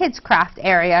kids craft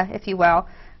area, if you will.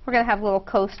 We're going to have little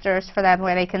coasters for them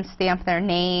where they can stamp their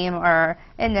name or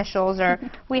initials, or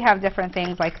we have different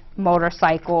things like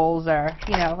motorcycles or,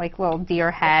 you know, like little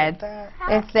deer heads.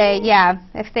 If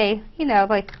they, you know,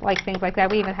 like things like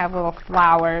that. We even have little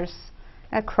flowers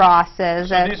and crosses.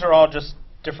 So these are all just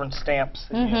different stamps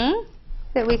that you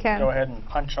that we can go ahead and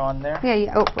punch on there. Yeah,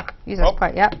 use this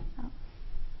part, yep.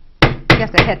 You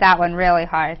have to hit that one really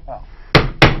hard.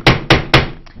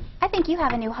 I think you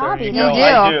have a new hobby. You do.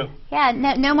 I do. Yeah,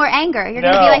 no more anger. You're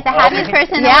going to be like the happiest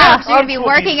person in the Yeah. world. You're going to be I'm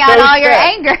working so out all your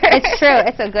sad. anger. It's true.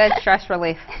 It's a good stress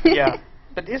relief. Yeah.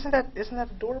 But isn't that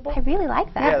adorable? I really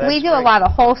like that. Yeah, that's We do a great. lot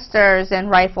of holsters and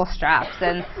rifle straps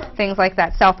and things like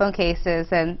that, cell phone cases,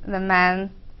 and the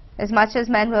men, as much as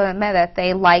men will admit it,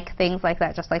 they like things like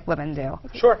that just like women do.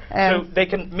 Sure. So they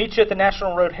can meet you at the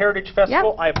National Road Heritage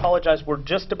Festival. I apologize, we're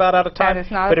just about out of time. That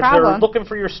is not but a if they're problem. looking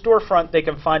for your storefront, they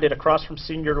can find it across from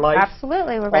Senior Life.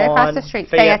 Absolutely. We're right across the street.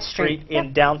 Fayette Street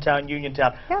in downtown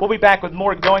Uniontown. We'll be back with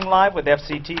more Going Live with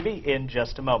FCTV in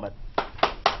just a moment.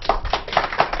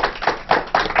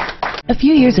 A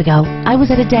few years ago, I was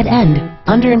at a dead end,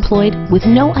 underemployed, with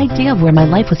no idea of where my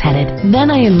life was headed. Then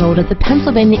I enrolled at the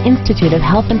Pennsylvania Institute of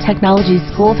Health and Technology's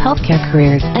School of Healthcare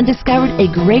Careers and discovered a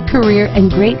great career and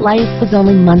great life was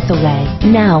only months away.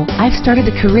 Now, I've started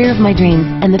the career of my dreams,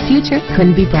 and the future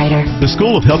couldn't be brighter. The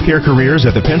School of Healthcare Careers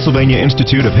at the Pennsylvania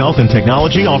Institute of Health and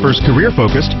Technology offers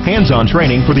career-focused, hands-on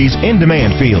training for these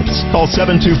in-demand fields. Call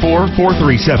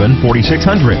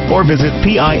 724-437-4600 or visit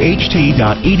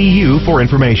piht.edu for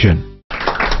information.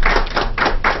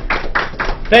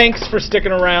 Thanks for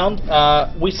sticking around.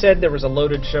 We said there was a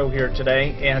loaded show here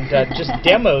today, and just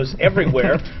demos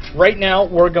everywhere. Right now,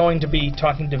 we're going to be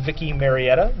talking to Vicki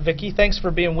Marietta. Vicki, thanks for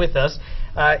being with us.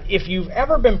 If you've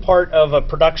ever been part of a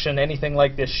production, anything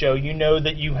like this show, you know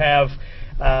that you have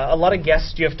a lot of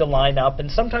guests you have to line up, and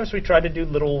sometimes we try to do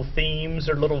little themes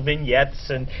or little vignettes.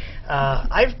 And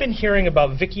I've been hearing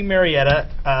about Vicki Marietta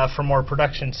from our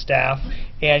production staff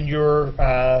and your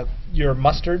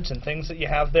mustards and things that you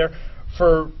have there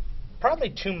for probably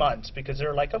 2 months, because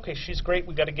they're like, okay, she's great,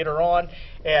 we got to get her on.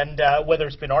 And whether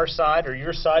it's been our side or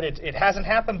your side, it hasn't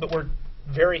happened, but we're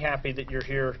very happy that you're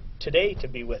here today to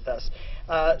be with us.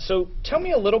 So tell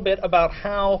me a little bit about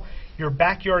how your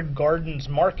backyard gardens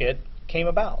market came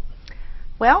about.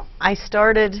 Well, I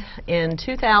started in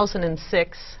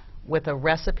 2006 with a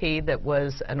recipe that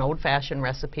was an old-fashioned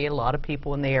recipe a lot of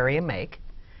people in the area make.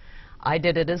 I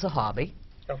did it as a hobby.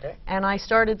 Okay. And I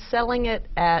started selling it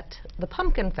at the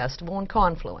Pumpkin Festival in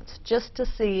Confluence just to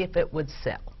see if it would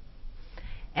sell.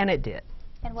 And it did.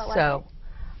 And what was So,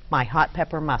 my hot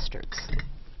pepper mustards.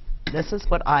 This is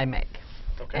what I make.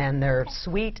 Okay. And they're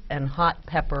sweet and hot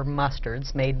pepper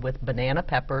mustards made with banana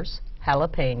peppers,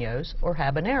 jalapenos, or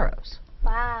habaneros.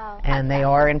 Wow. And they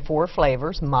are in 4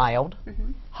 flavors: mild,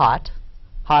 hot,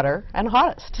 hotter, and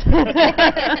hottest.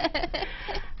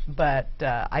 But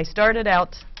I started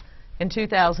out in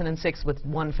 2006 with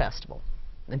one festival.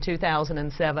 In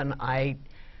 2007, I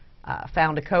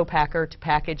found a co-packer to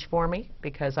package for me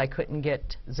because I couldn't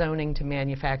get zoning to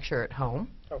manufacture at home.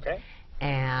 Okay.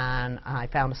 And I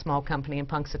found a small company in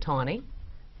Punxsutawney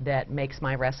that makes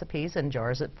my recipes and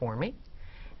jars it for me.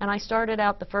 And I started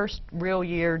out the first real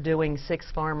year doing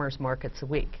 6 farmers markets a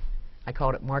week. I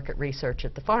called it market research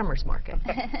at the farmers market.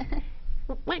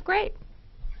 Went great.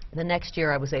 The next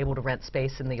year I was able to rent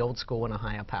space in the old school in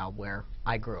Ohiopyle where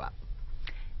I grew up.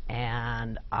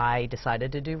 And I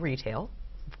decided to do retail.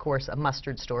 Of course, a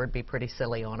mustard store would be pretty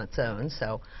silly on its own,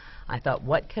 so I thought,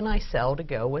 what can I sell to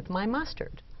go with my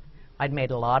mustard? I'd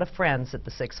made a lot of friends at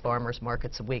the 6 farmers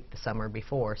markets a week the summer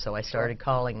before, so I started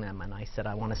calling them and I said,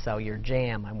 I want to sell your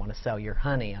jam, I want to sell your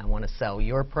honey, I want to sell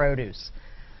your produce.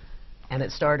 And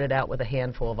it started out with a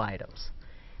handful of items.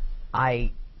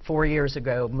 4 years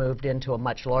ago, moved into a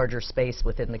much larger space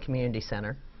within the community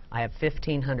center. I have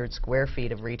 1,500 square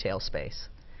feet of retail space,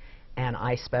 and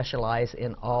I specialize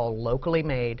in all locally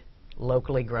made,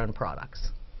 locally grown products.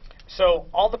 So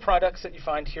all the products that you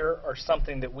find here are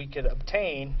something that we could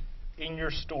obtain in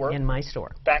your store? In my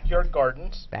store. Backyard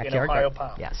Gardens Backyard in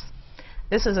Ohiopyle. Yes.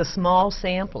 This is a small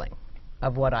sampling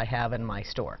of what I have in my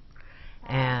store.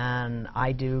 And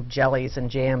I do jellies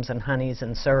and jams and honeys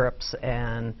and syrups,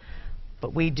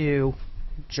 but we do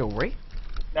jewelry.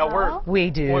 Now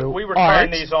we were art. trying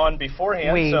these on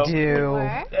beforehand. We so do.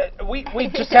 We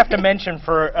just have to mention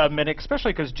for a minute,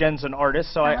 especially because Jen's an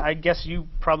artist, so I guess you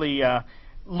probably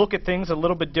look at things a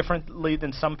little bit differently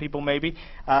than some people maybe.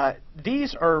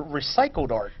 These are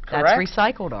recycled art, correct? That's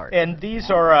recycled art. And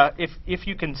these are, if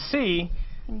you can see,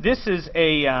 this is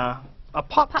a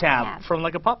pop tab from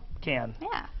like a pop can.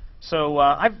 Yeah. So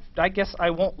I guess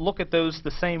I won't look at those the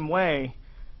same way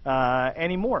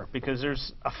anymore, because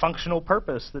there's a functional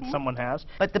purpose that someone has.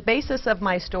 But the basis of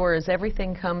my store is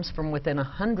everything comes from within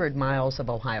 100 miles of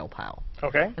Ohiopyle.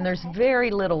 Okay. And there's very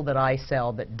little that I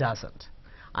sell that doesn't.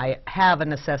 I have a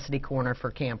necessity corner for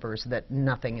campers that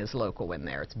nothing is local in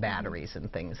there. It's batteries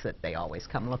and things that they always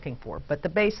come looking for. But the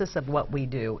basis of what we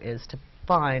do is to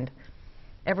find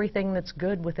everything that's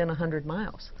good within 100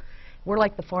 miles. We're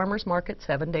like the farmer's market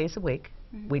 7 days a week.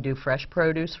 We do fresh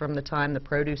produce from the time the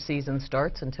produce season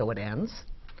starts until it ends.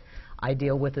 I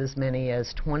deal with as many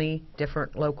as 20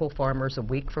 different local farmers a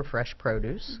week for fresh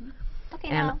produce. Okay,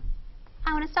 and now,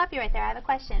 I want to stop you right there. I have a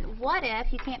question. What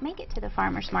if you can't make it to the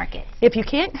farmer's market? If you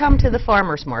can't come to the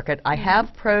farmer's market, I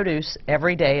have produce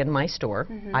every day in my store.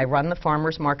 I run the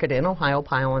farmer's market in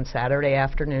Ohiopyle on Saturday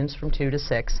afternoons from 2 to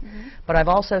 6. But I've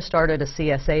also started a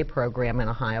CSA program in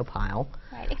Ohiopyle.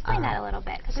 Right. Explain that a little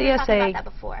bit, because we were talking about that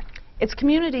before. It's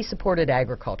community-supported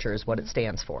agriculture is what it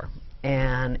stands for.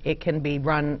 And it can be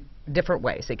run different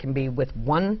ways. It can be with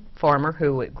one farmer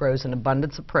who grows an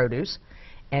abundance of produce,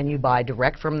 and you buy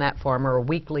direct from that farmer, a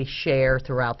weekly share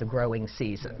throughout the growing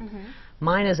season.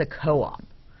 Mine is a co-op.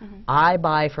 I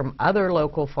buy from other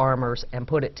local farmers and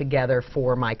put it together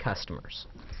for my customers.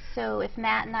 So if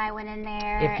Matt and I went in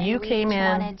there If you and came we in,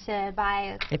 wanted to buy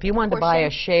a if you wanted to buy a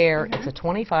portion? share, it's a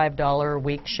 $25 a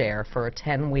week share for a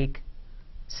 10-week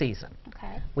season.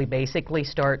 Okay. We basically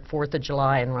start 4th of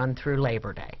July and run through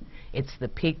Labor Day. It's the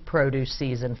peak produce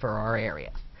season for our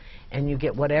area. And you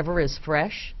get whatever is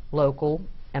fresh, local,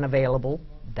 and available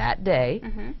that day.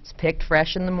 It's picked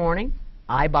fresh in the morning.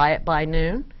 I buy it by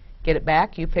noon, get it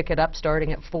back. You pick it up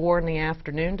starting at 4 in the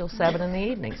afternoon till 7 in the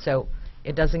evening. So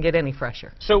it doesn't get any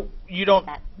fresher. So you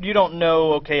don't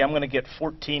know, okay, I'm going to get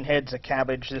 14 heads of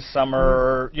cabbage this summer,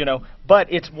 or, you know, but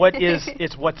it's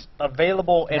what's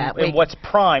available and what's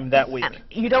prime that week. And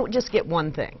you don't just get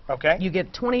one thing. Okay. You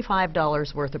get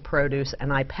 $25 worth of produce,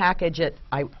 and I package it.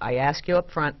 I ask you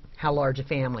up front how large a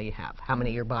family you have, how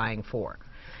many you're buying for.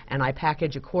 And I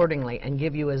package accordingly and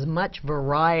give you as much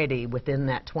variety within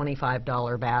that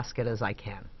 $25 basket as I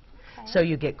can. So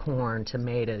you get corn,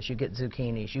 tomatoes, you get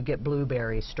zucchinis, you get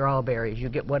blueberries, strawberries, you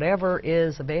get whatever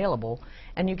is available,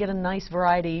 and you get a nice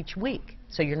variety each week.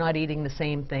 So you're not eating the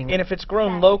same thing. And if it's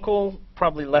grown local,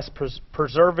 probably less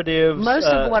preservatives. Most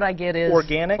of what I get is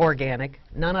organic. Organic.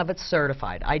 None of it's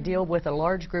certified. I deal with a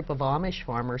large group of Amish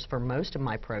farmers for most of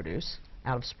my produce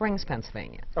out of Springs,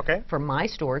 Pennsylvania. Okay. From my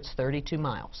store, it's 32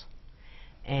 miles.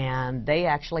 And they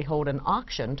actually hold an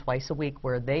auction twice a week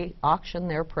where they auction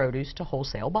their produce to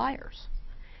wholesale buyers.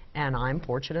 And I'm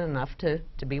fortunate enough to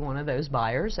be one of those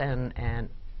buyers, and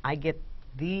I get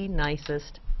the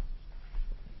nicest,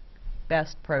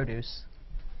 best produce,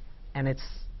 and it's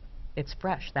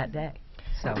fresh that day.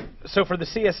 So for the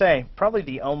CSA, probably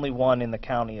the only one in the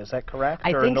county, is that correct?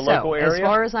 I or think in the local area? As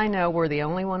far as I know, we're the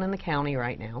only one in the county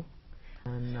right now.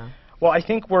 And, well, I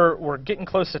think we're getting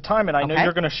close to time, and I know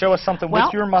you're going to show us something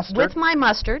with your mustard. With my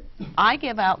mustard, I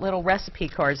give out little recipe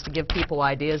cards to give people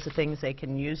ideas of things they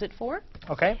can use it for.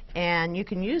 Okay. And you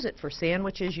can use it for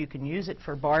sandwiches, you can use it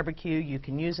for barbecue, you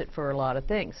can use it for a lot of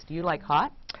things. Do you like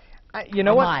hot? You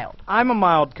know what? Mild. I'm a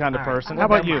mild kind of person. How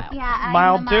about you? Mild. Yeah, I'm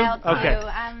mild too? mild Okay. too.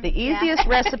 The easiest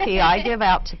recipe I give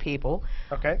out to people,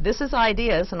 okay. This is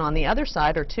ideas, and on the other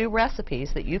side are 2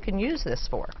 recipes that you can use this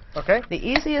for. Okay. The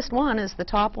easiest one is the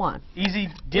top one. Easy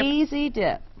dip? Easy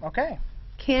dip. Okay.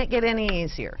 Can't get any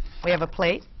easier. We have a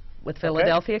plate with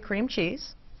Philadelphia cream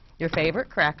cheese, your favorite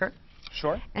cracker.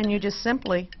 Sure. And you just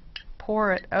simply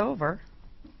pour it over.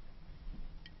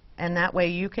 And that way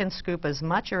you can scoop as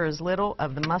much or as little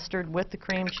of the mustard with the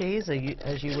cream cheese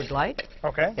as you would like.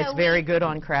 Okay. It's So very good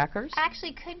on crackers.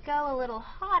 Actually could go a little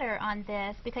hotter on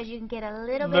this because you can get a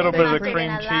little bit Little of bit of the mustard cream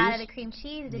and a lot cheese. of the cream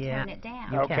cheese to Yeah. tone it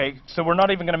down. Okay, so we're not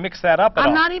even going to mix that up at all.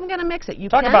 I'm not even going to mix it. You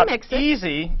Talk can about mix it.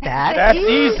 easy. That's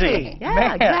easy. Yeah,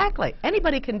 Man. exactly.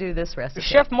 Anybody can do this recipe.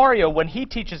 Chef Mario, when he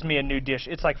teaches me a new dish,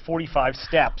 it's like 45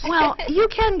 steps. Well, you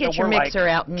can get So your we're, mixer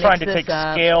out and trying mix to this take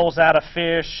up. scales out of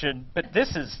fish, but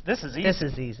this is easy. This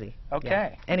is easy. Okay.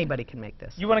 Yeah. Anybody can make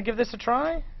this. You want to give this a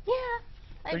try? Yeah.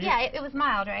 Are you- Yeah, it was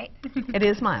mild, right? It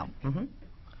is mild. All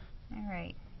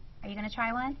right. Are you going to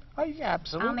try one? Oh, yeah,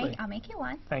 absolutely. I'll make you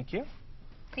one. Thank you.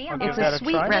 See, I'll I'm give It's that a a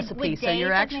sweet try. recipe, Would so Dave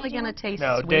you're have actually made you going to one? taste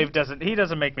No, sweet. Dave doesn't. He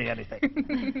doesn't make me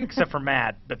anything, except for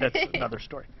mad. But that's another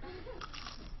story.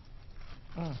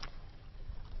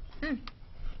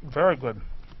 Very good.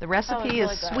 The recipe really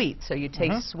is good. sweet, so you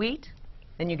taste sweet,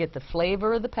 then you get the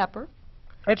flavor of the pepper.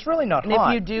 It's really not And hot.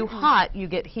 if you do hot, you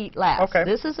get heat last. Okay.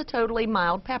 This is a totally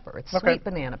mild pepper. It's Okay. sweet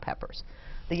banana peppers.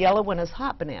 The yellow one is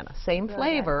hot banana. Same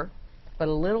flavor, but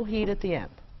a little heat at the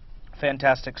end.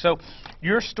 Fantastic. So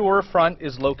your storefront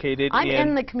is located I'm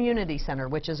in the community center,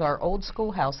 which is our old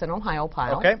schoolhouse in Ohio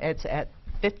Pile. Okay. It's at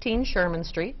 15 Sherman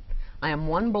Street. I am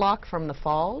 1 block from the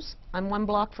falls. I'm 1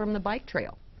 block from the bike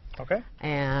trail. Okay.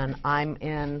 And I'm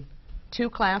in 2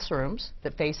 classrooms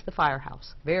that face the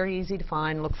firehouse. Very easy to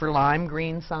find. Look for lime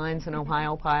green signs in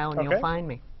Ohio Pile, and Okay. you'll find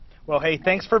me. Well, hey,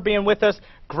 thanks for being with us.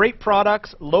 Great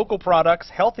products, local products,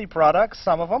 healthy products,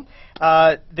 some of them,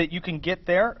 that you can get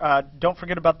there. Don't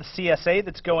forget about the CSA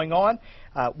that's going on.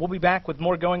 We'll be back with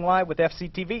more Going Live with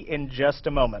FCTV in just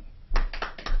a moment.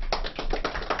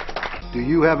 Do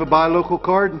you have a buy local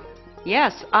card?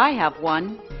 Yes, I have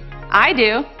one. I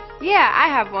do. Yeah, I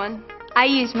have one. I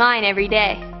use mine every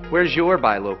day. Where's your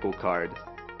buy local card?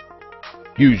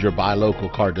 Use your Buy Local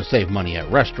card to save money at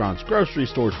restaurants, grocery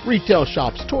stores, retail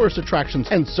shops, tourist attractions,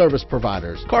 and service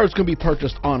providers. Cards can be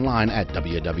purchased online at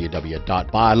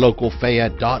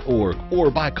www.buylocalfayette.org or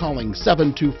by calling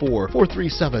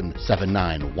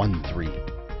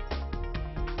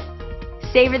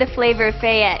 724-437-7913. Savor the flavor of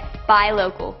Fayette. Buy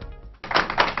local.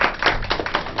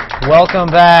 Welcome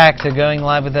back to Going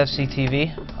Live with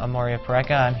FCTV. I'm Mario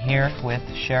Pareca. I'm here with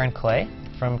Sharon Clay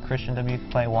from Christian W.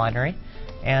 Clay Winery.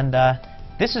 And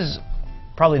this is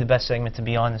probably the best segment to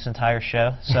be on this entire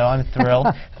show, so I'm thrilled.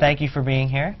 Thank you for being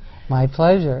here. My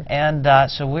pleasure. And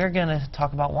so we're going to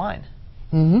talk about wine.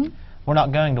 We're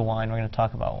not going to wine, we're going to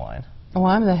talk about wine. Well,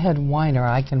 I'm the head whiner.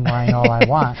 I can whine all I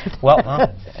want.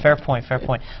 Well, fair point, fair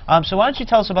point. So why don't you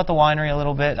tell us about the winery a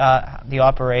little bit, the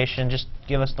operation, just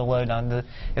give us the lowdown.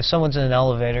 If someone's in an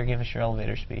elevator, give us your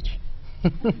elevator speech.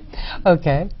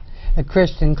 Okay. A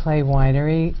Christian Clay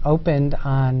Winery opened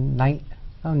on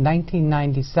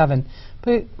 1997,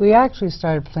 but we actually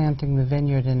started planting the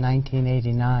vineyard in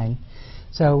 1989.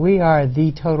 So we are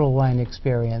the total wine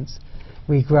experience.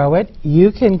 We grow it.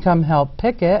 You can come help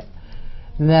pick it.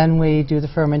 Then we do the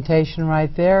fermentation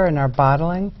right there and our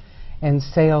bottling and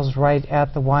sales right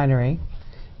at the winery.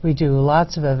 We do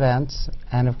lots of events,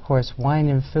 and of course wine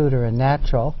and food are a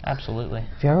natural. Absolutely.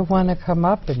 If you ever want to come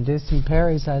up and do some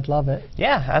Perry's, I'd love it.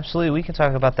 Yeah, absolutely. We can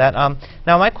talk about that.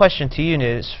 Now my question to you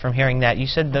is, from hearing that, you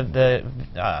said the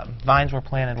vines were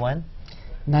planted when?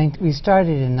 We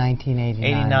started in 1989.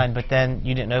 89, but then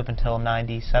you didn't open until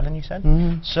 97, you said?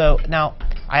 So now,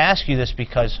 I ask you this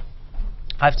because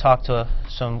I've talked to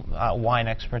some wine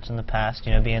experts in the past,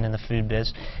 you know, being in the food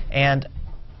biz, and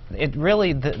it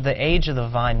really, the age of the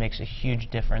vine makes a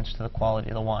huge difference to the quality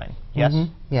of the wine. Yes?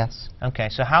 Yes. Okay,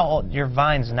 so how old, your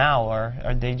vines now,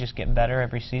 are they just get better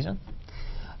every season?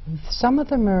 Some of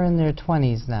them are in their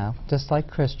 20s now, just like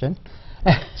Christian.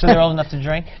 So they're old enough to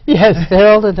drink? Yes,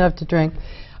 they're old enough to drink.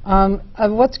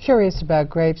 What's curious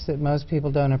about grapes that most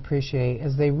people don't appreciate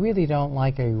is they really don't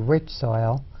like a rich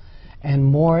soil, and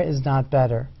more is not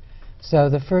better. So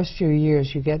the first few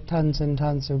years you get tons and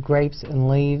tons of grapes and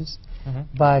leaves,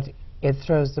 but it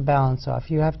throws the balance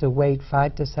off. You have to wait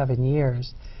 5 to 7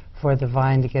 years for the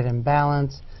vine to get in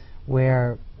balance,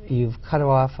 where you've cut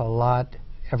off a lot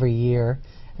every year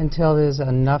until there's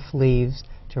enough leaves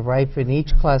to ripen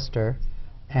each cluster,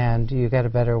 and you get a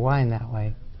better wine that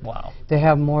way. Wow. To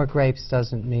have more grapes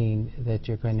doesn't mean that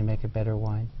you're going to make a better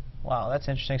wine. Wow, that's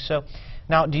interesting. So,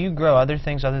 now, do you grow other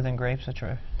things other than grapes at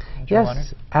your winery?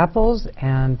 Yes, apples,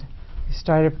 and we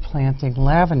started planting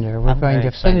lavender. We're going to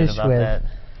finish with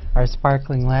our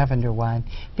sparkling lavender wine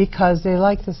because they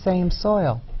like the same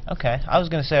soil. Okay. I was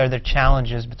going to say, are there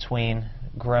challenges between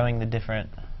growing the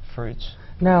different fruits?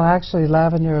 No, actually,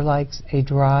 lavender likes a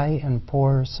dry and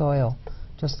poor soil,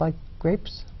 just like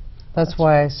grapes. That's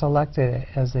why I selected it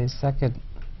as a second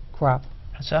crop.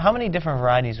 So how many different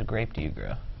varieties of grape do you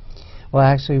grow? Well,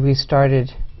 actually, we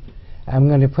started, I'm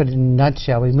going to put it in a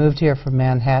nutshell. We moved here from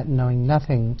Manhattan knowing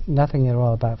nothing at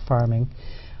all about farming.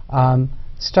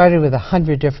 Started with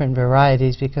 100 different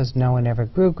varieties because no one ever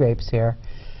grew grapes here.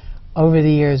 Over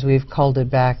the years, we've culled it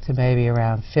back to maybe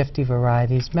around 50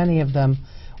 varieties. Many of them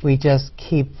we just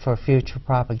keep for future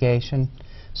propagation.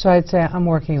 So I'd say I'm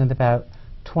working with about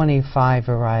 25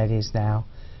 varieties now,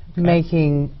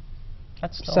 making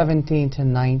 17 to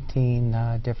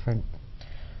 19 different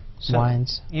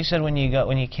wines. You said when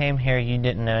you came here you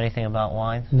didn't know anything about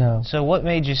wine? No. So what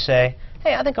made you say,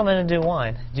 hey, I think I'm going to do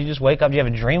wine? Did you just wake up, did you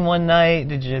have a dream one night?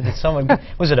 Did someone,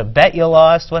 was it a bet you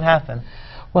lost? What happened?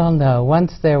 Well, no.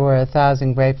 Once there were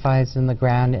 1,000 grapevines in the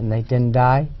ground and they didn't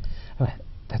die, I went,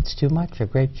 that's too much for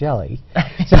grape jelly.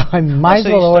 So I might as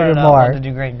well order more. To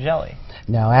do grape jelly?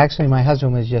 No, actually my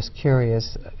husband was just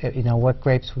curious, you know, what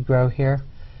grapes would grow here.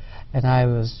 And I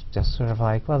was just sort of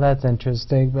like, well, that's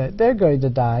interesting, but they're going to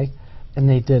die. And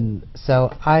they didn't.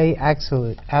 So I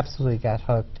absolutely got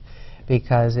hooked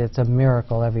because it's a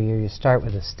miracle every year. You start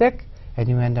with a stick and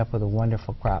you end up with a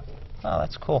wonderful crop. Oh,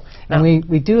 that's cool. Now, and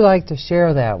we do like to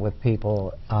share that with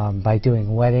people by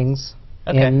doing weddings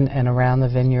in and around the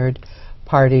vineyard,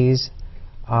 parties.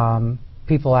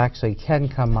 People actually can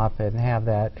come up and have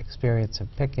that experience of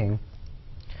picking.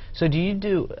 So do you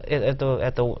do at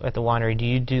the winery? Do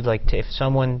you do like if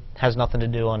someone has nothing to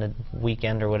do on a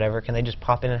weekend or whatever, can they just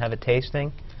pop in and have a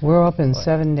tasting? We're open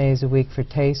 7 days a week for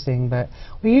tasting, but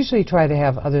we usually try to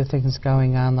have other things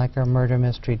going on, like our murder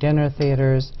mystery dinner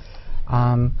theaters,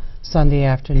 Sunday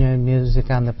afternoon music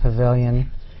on the pavilion,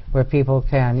 where people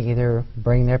can either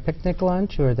bring their picnic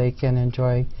lunch or they can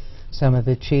enjoy some of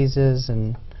the cheeses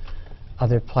and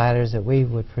other platters that we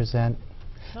would present.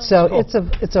 So cool.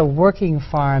 It's a working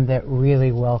farm that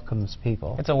really welcomes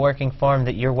people. It's a working farm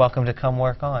that you're welcome to come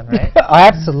work on, right?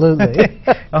 Absolutely.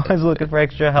 Always looking for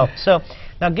extra help. So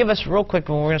now give us real quick,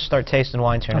 when we're going to start tasting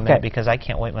wine here in a minute, because I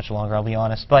can't wait much longer, I'll be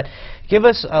honest. But give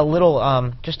us a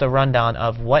little, just a rundown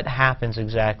of what happens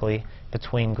exactly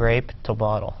between grape to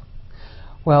bottle.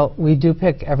 Well, we do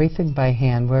pick everything by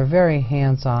hand. We're a very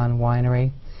hands-on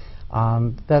winery.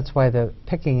 That's why the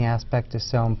picking aspect is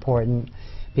so important,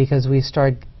 because we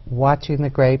start watching the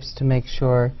grapes to make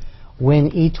sure when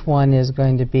each one is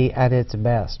going to be at its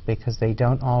best, because they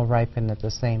don't all ripen at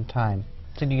the same time.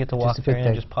 So do you get to walk through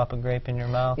and just pop a grape in your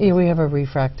mouth? Yeah, we have a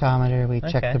refractometer. We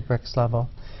check the Brix level.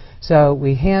 So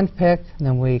we hand pick, and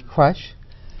then we crush.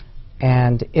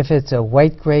 And if it's a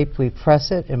white grape, we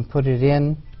press it and put it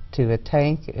in to a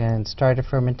tank and start a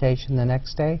fermentation the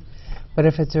next day. But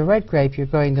if it's a red grape, you're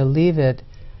going to leave it,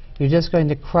 you're just going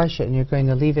to crush it and you're going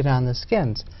to leave it on the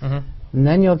skins. And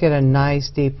then you'll get a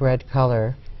nice deep red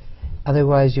color.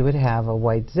 Otherwise, you would have a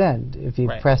white Zend if you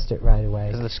pressed it right away.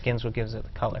 Because the skin's what gives it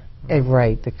the color.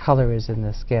 Right, the color is in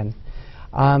the skin.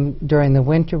 During the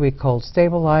winter, we cold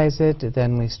stabilize it.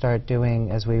 Then we start doing,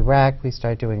 as we rack, we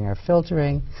start doing our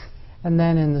filtering. And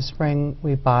then in the spring,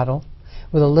 we bottle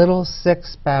with a little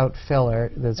 6-spout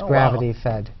filler that's gravity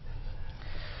fed.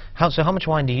 So how much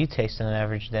wine do you taste in an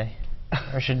average day?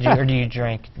 Or do you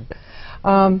drink?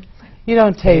 You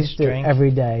don't taste it every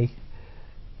day.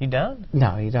 You don't?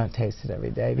 No, you don't taste it every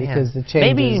day because the changes.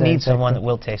 Maybe you need someone that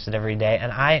will taste it every day,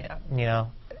 and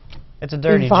it's a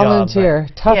dirty job. Volunteer,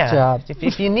 tough job.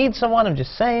 If you need someone, I'm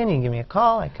just saying, you can give me a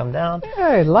call. I come down. Yeah,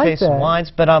 I like taste some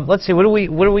wines. But let's see, what are we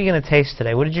going to taste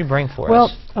today? What did you bring for us?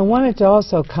 Well, I wanted to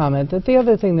also comment that the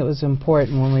other thing that was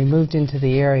important when we moved into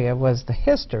the area was the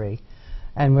history,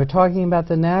 and we're talking about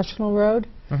the National Road.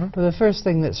 But the first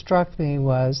thing that struck me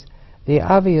was the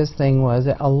obvious thing was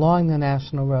that along the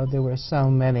National Road there were so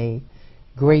many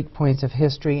great points of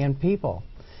history and people.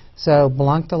 So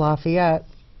Blanc de Lafayette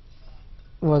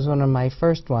was one of my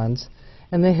first ones,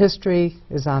 and the history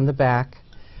is on the back.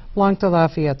 Blanc de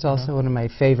Lafayette's also one of my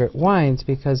favorite wines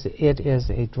because it is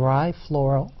a dry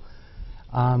floral.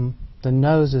 The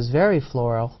nose is very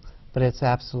floral, but it's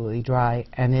absolutely dry,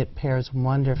 and it pairs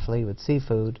wonderfully with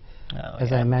seafood.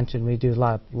 As I mentioned, we do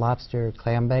lobster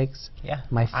clam bakes. Yeah,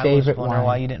 my favorite I was wondering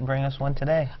why you didn't bring us one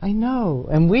today. I know,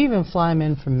 and we even fly them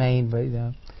in from Maine, but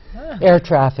air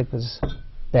traffic was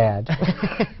bad.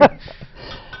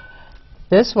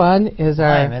 This one is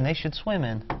our... and they should swim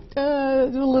in. A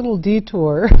little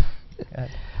detour.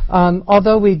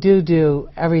 Although we do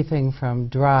everything from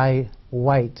dry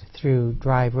white through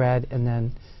dry red and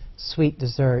then sweet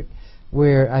dessert,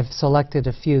 where I've selected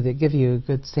a few that give you a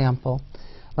good sample.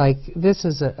 Like this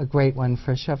is a great one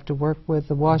for a chef to work with,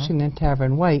 the Washington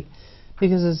Tavern White,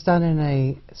 because it's done in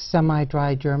a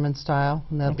semi-dry German style,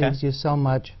 and that gives you so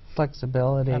much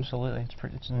flexibility. Absolutely,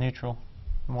 it's neutral,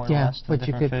 more or yeah, less. what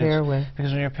you could pair with.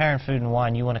 Because when you're pairing food and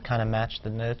wine, you want to kind of match the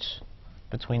notes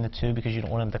between the two because you don't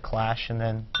want them to clash and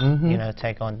then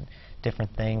take on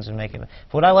different things and make it.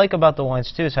 But what I like about the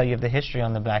wines too is how you have the history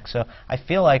on the back. So I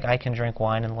feel like I can drink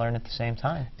wine and learn at the same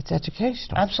time. It's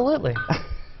educational. Absolutely.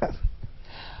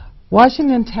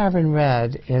 Washington Tavern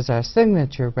Red is our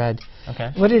signature red.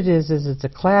 What it is it's a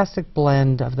classic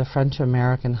blend of the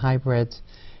French-American hybrids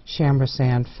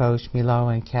Chambourcin, Foch,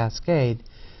 Milot, and Cascade.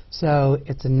 So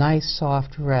it's a nice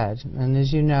soft red. And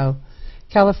as you know,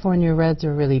 California reds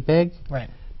are really big. Right.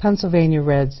 Pennsylvania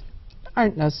reds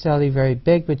aren't necessarily very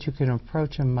big, but you can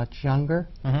approach them much younger.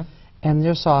 And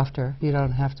they're softer. You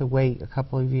don't have to wait a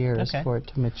couple of years for it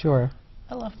to mature.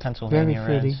 I love Pennsylvania very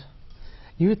fruity. reds.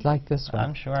 You would like this one.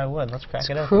 I'm sure I would. Let's crack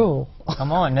it open. It's cruel.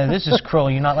 Come on. No, this is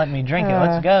cruel. You're not letting me drink it.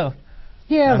 Let's go.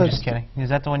 Yeah, I'm just kidding. Is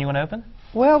that the one you want to open?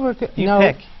 Well, you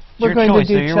pick. We're going choice.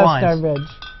 to do Chestnut Ridge.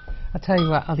 I'll tell you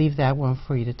what. I'll leave that one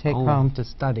for you to take home to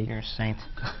study. You're a saint.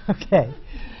 Okay.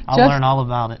 I'll learn all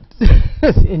about it.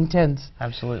 Intense.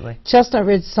 Absolutely. Chestnut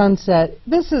Ridge Sunset.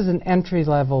 This is an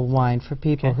entry-level wine for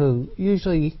people who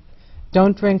usually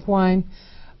don't drink wine,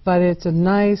 but it's a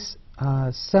nice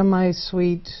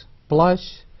semi-sweet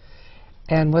blush.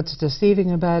 And what's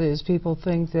deceiving about it is people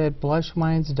think that blush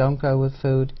wines don't go with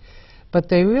food, but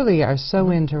they really are so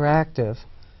interactive.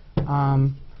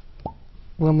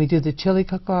 When we do the chili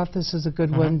cook-off, this is a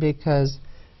good one because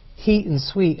heat and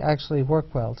sweet actually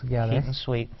work well together. Heat and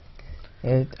sweet.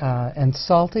 And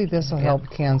salty, this will help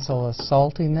cancel a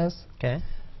saltiness.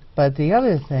 But the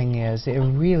other thing is it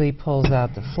really pulls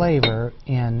out the flavor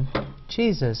in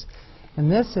cheeses.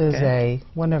 And this is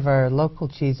one of our local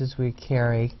cheeses we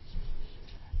carry,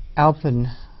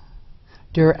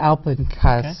 Der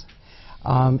Alpenkuss.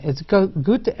 It's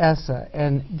Gute Esse,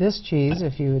 and this cheese,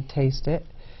 if you would taste it,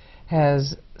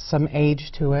 has some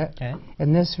age to it.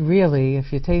 And this really,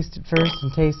 if you taste it first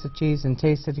and taste the cheese and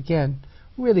taste it again,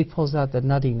 really pulls out the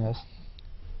nuttiness.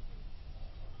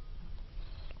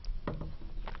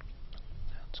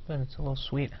 It's good. It's a little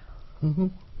sweet.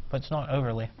 But it's not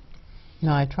overly.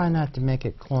 No, I try not to make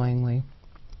it cloyingly.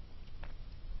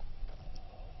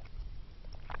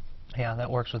 Yeah,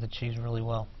 that works with the cheese really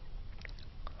well.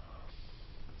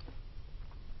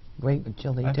 great with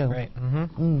chili That's too. great.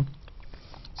 Mm-hmm.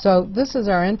 So this is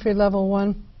our entry-level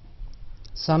one.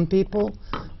 Some people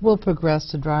will progress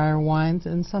to drier wines,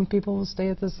 and some people will stay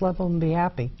at this level and be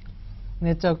happy. And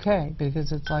it's okay,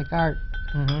 because it's like art.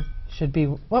 Should be,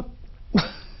 whoop.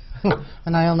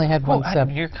 And I only had one sip.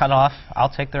 You're cut off. I'll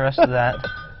take the rest of that.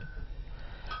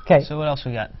 Okay. So what else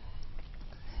we got?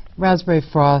 Raspberry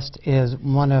Frost is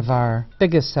one of our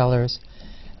biggest sellers.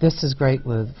 This is great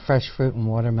with fresh fruit and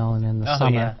watermelon in the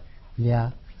summer.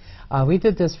 Yeah. We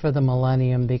did this for the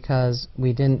Millennium because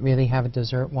we didn't really have a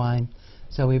dessert wine.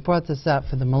 So we brought this up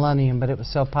for the Millennium, but it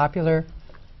was so popular,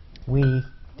 we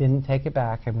didn't take it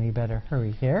back, and we better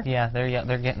hurry here. Yeah, they're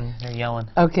yelling.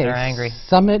 Okay. They're angry.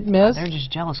 Summit Mist. They're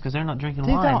just jealous because they're not drinking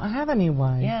They wine. don't have any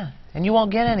wine. Yeah, and you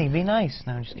won't get any. Be nice.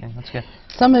 No, I'm just kidding. That's good.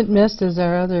 Summit Mist is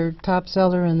our other top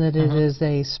seller in that it is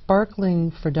a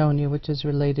sparkling Fredonia, which is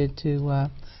related to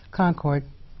Concord.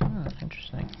 Oh,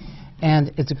 interesting.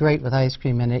 And it's great with ice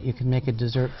cream in it. You can make a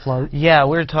dessert float. Yeah,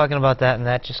 we were talking about that, and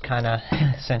that just kind of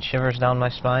sent shivers down my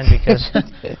spine because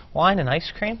wine and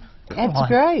ice cream? It's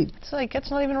great. It's like, it's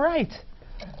not even right.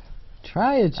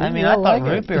 Try it, Jim. I mean, You'll I thought like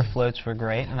root it. beer floats were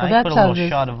great, and Well, I put a little that's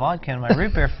shot of vodka in my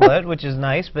root beer float, which is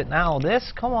nice, but now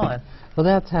this, come on. Well,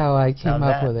 that's how I came How's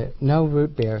up that? with it. No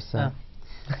root beer, so.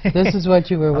 This is what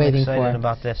you were waiting I'm excited for.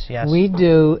 about this, yes. We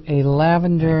do a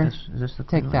lavender. Is this the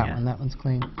Take clean that one? Yeah. one. That one's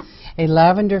clean. A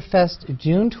Lavender Fest,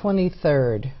 June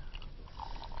 23rd.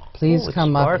 Please Ooh, it's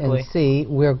come up sparkly. and see.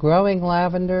 We're growing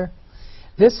lavender.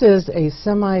 This is a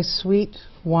semi-sweet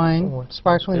wine, Oh, it smells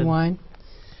sparkling good. wine,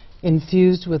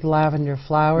 infused with lavender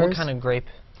flowers. What kind of grape?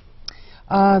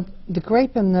 The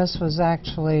grape in this was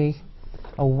actually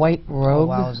a white robe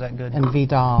wow, is that good? and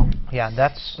Vidal. Yeah,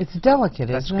 that's It's delicate,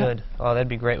 that's isn't good. it? Oh, that'd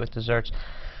be great with desserts.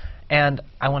 And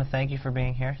I want to thank you for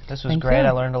being here. This was Thank great. you.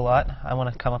 I learned a lot. I want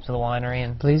to come up to the winery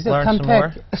and Please do. learn Come some pick.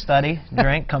 more, study,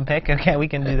 drink, come pick. Okay, we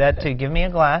can do that too. Give me a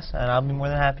glass, and I'll be more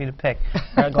than happy to pick.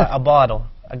 Or a bottle,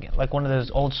 like one of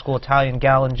those old school Italian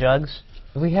gallon jugs.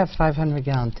 We have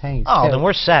 500-gallon tanks. Oh, too. then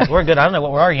we're set. We're good. I don't know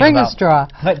what we're arguing Bring about. a straw.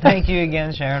 But thank you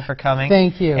again, Sharon, for coming.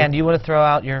 Thank you. And you want to throw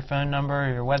out your phone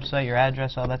number, your website, your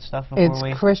address, all that stuff before It's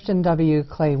we... Christian W.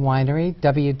 Clay Winery,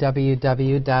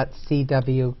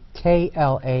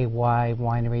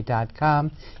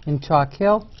 www.cwklaywinery.com in Chalk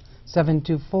Hill,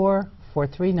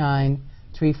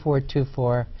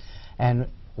 724-439-3424. And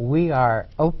we are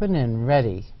open and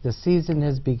ready. The season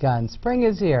has begun. Spring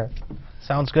is here.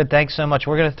 Sounds good. Thanks so much.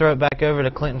 We're going to throw it back over to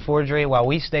Clinton Forgery while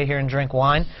we stay here and drink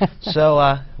wine. So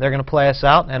they're going to play us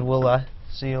out, and we'll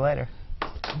see you later.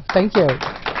 Thank you.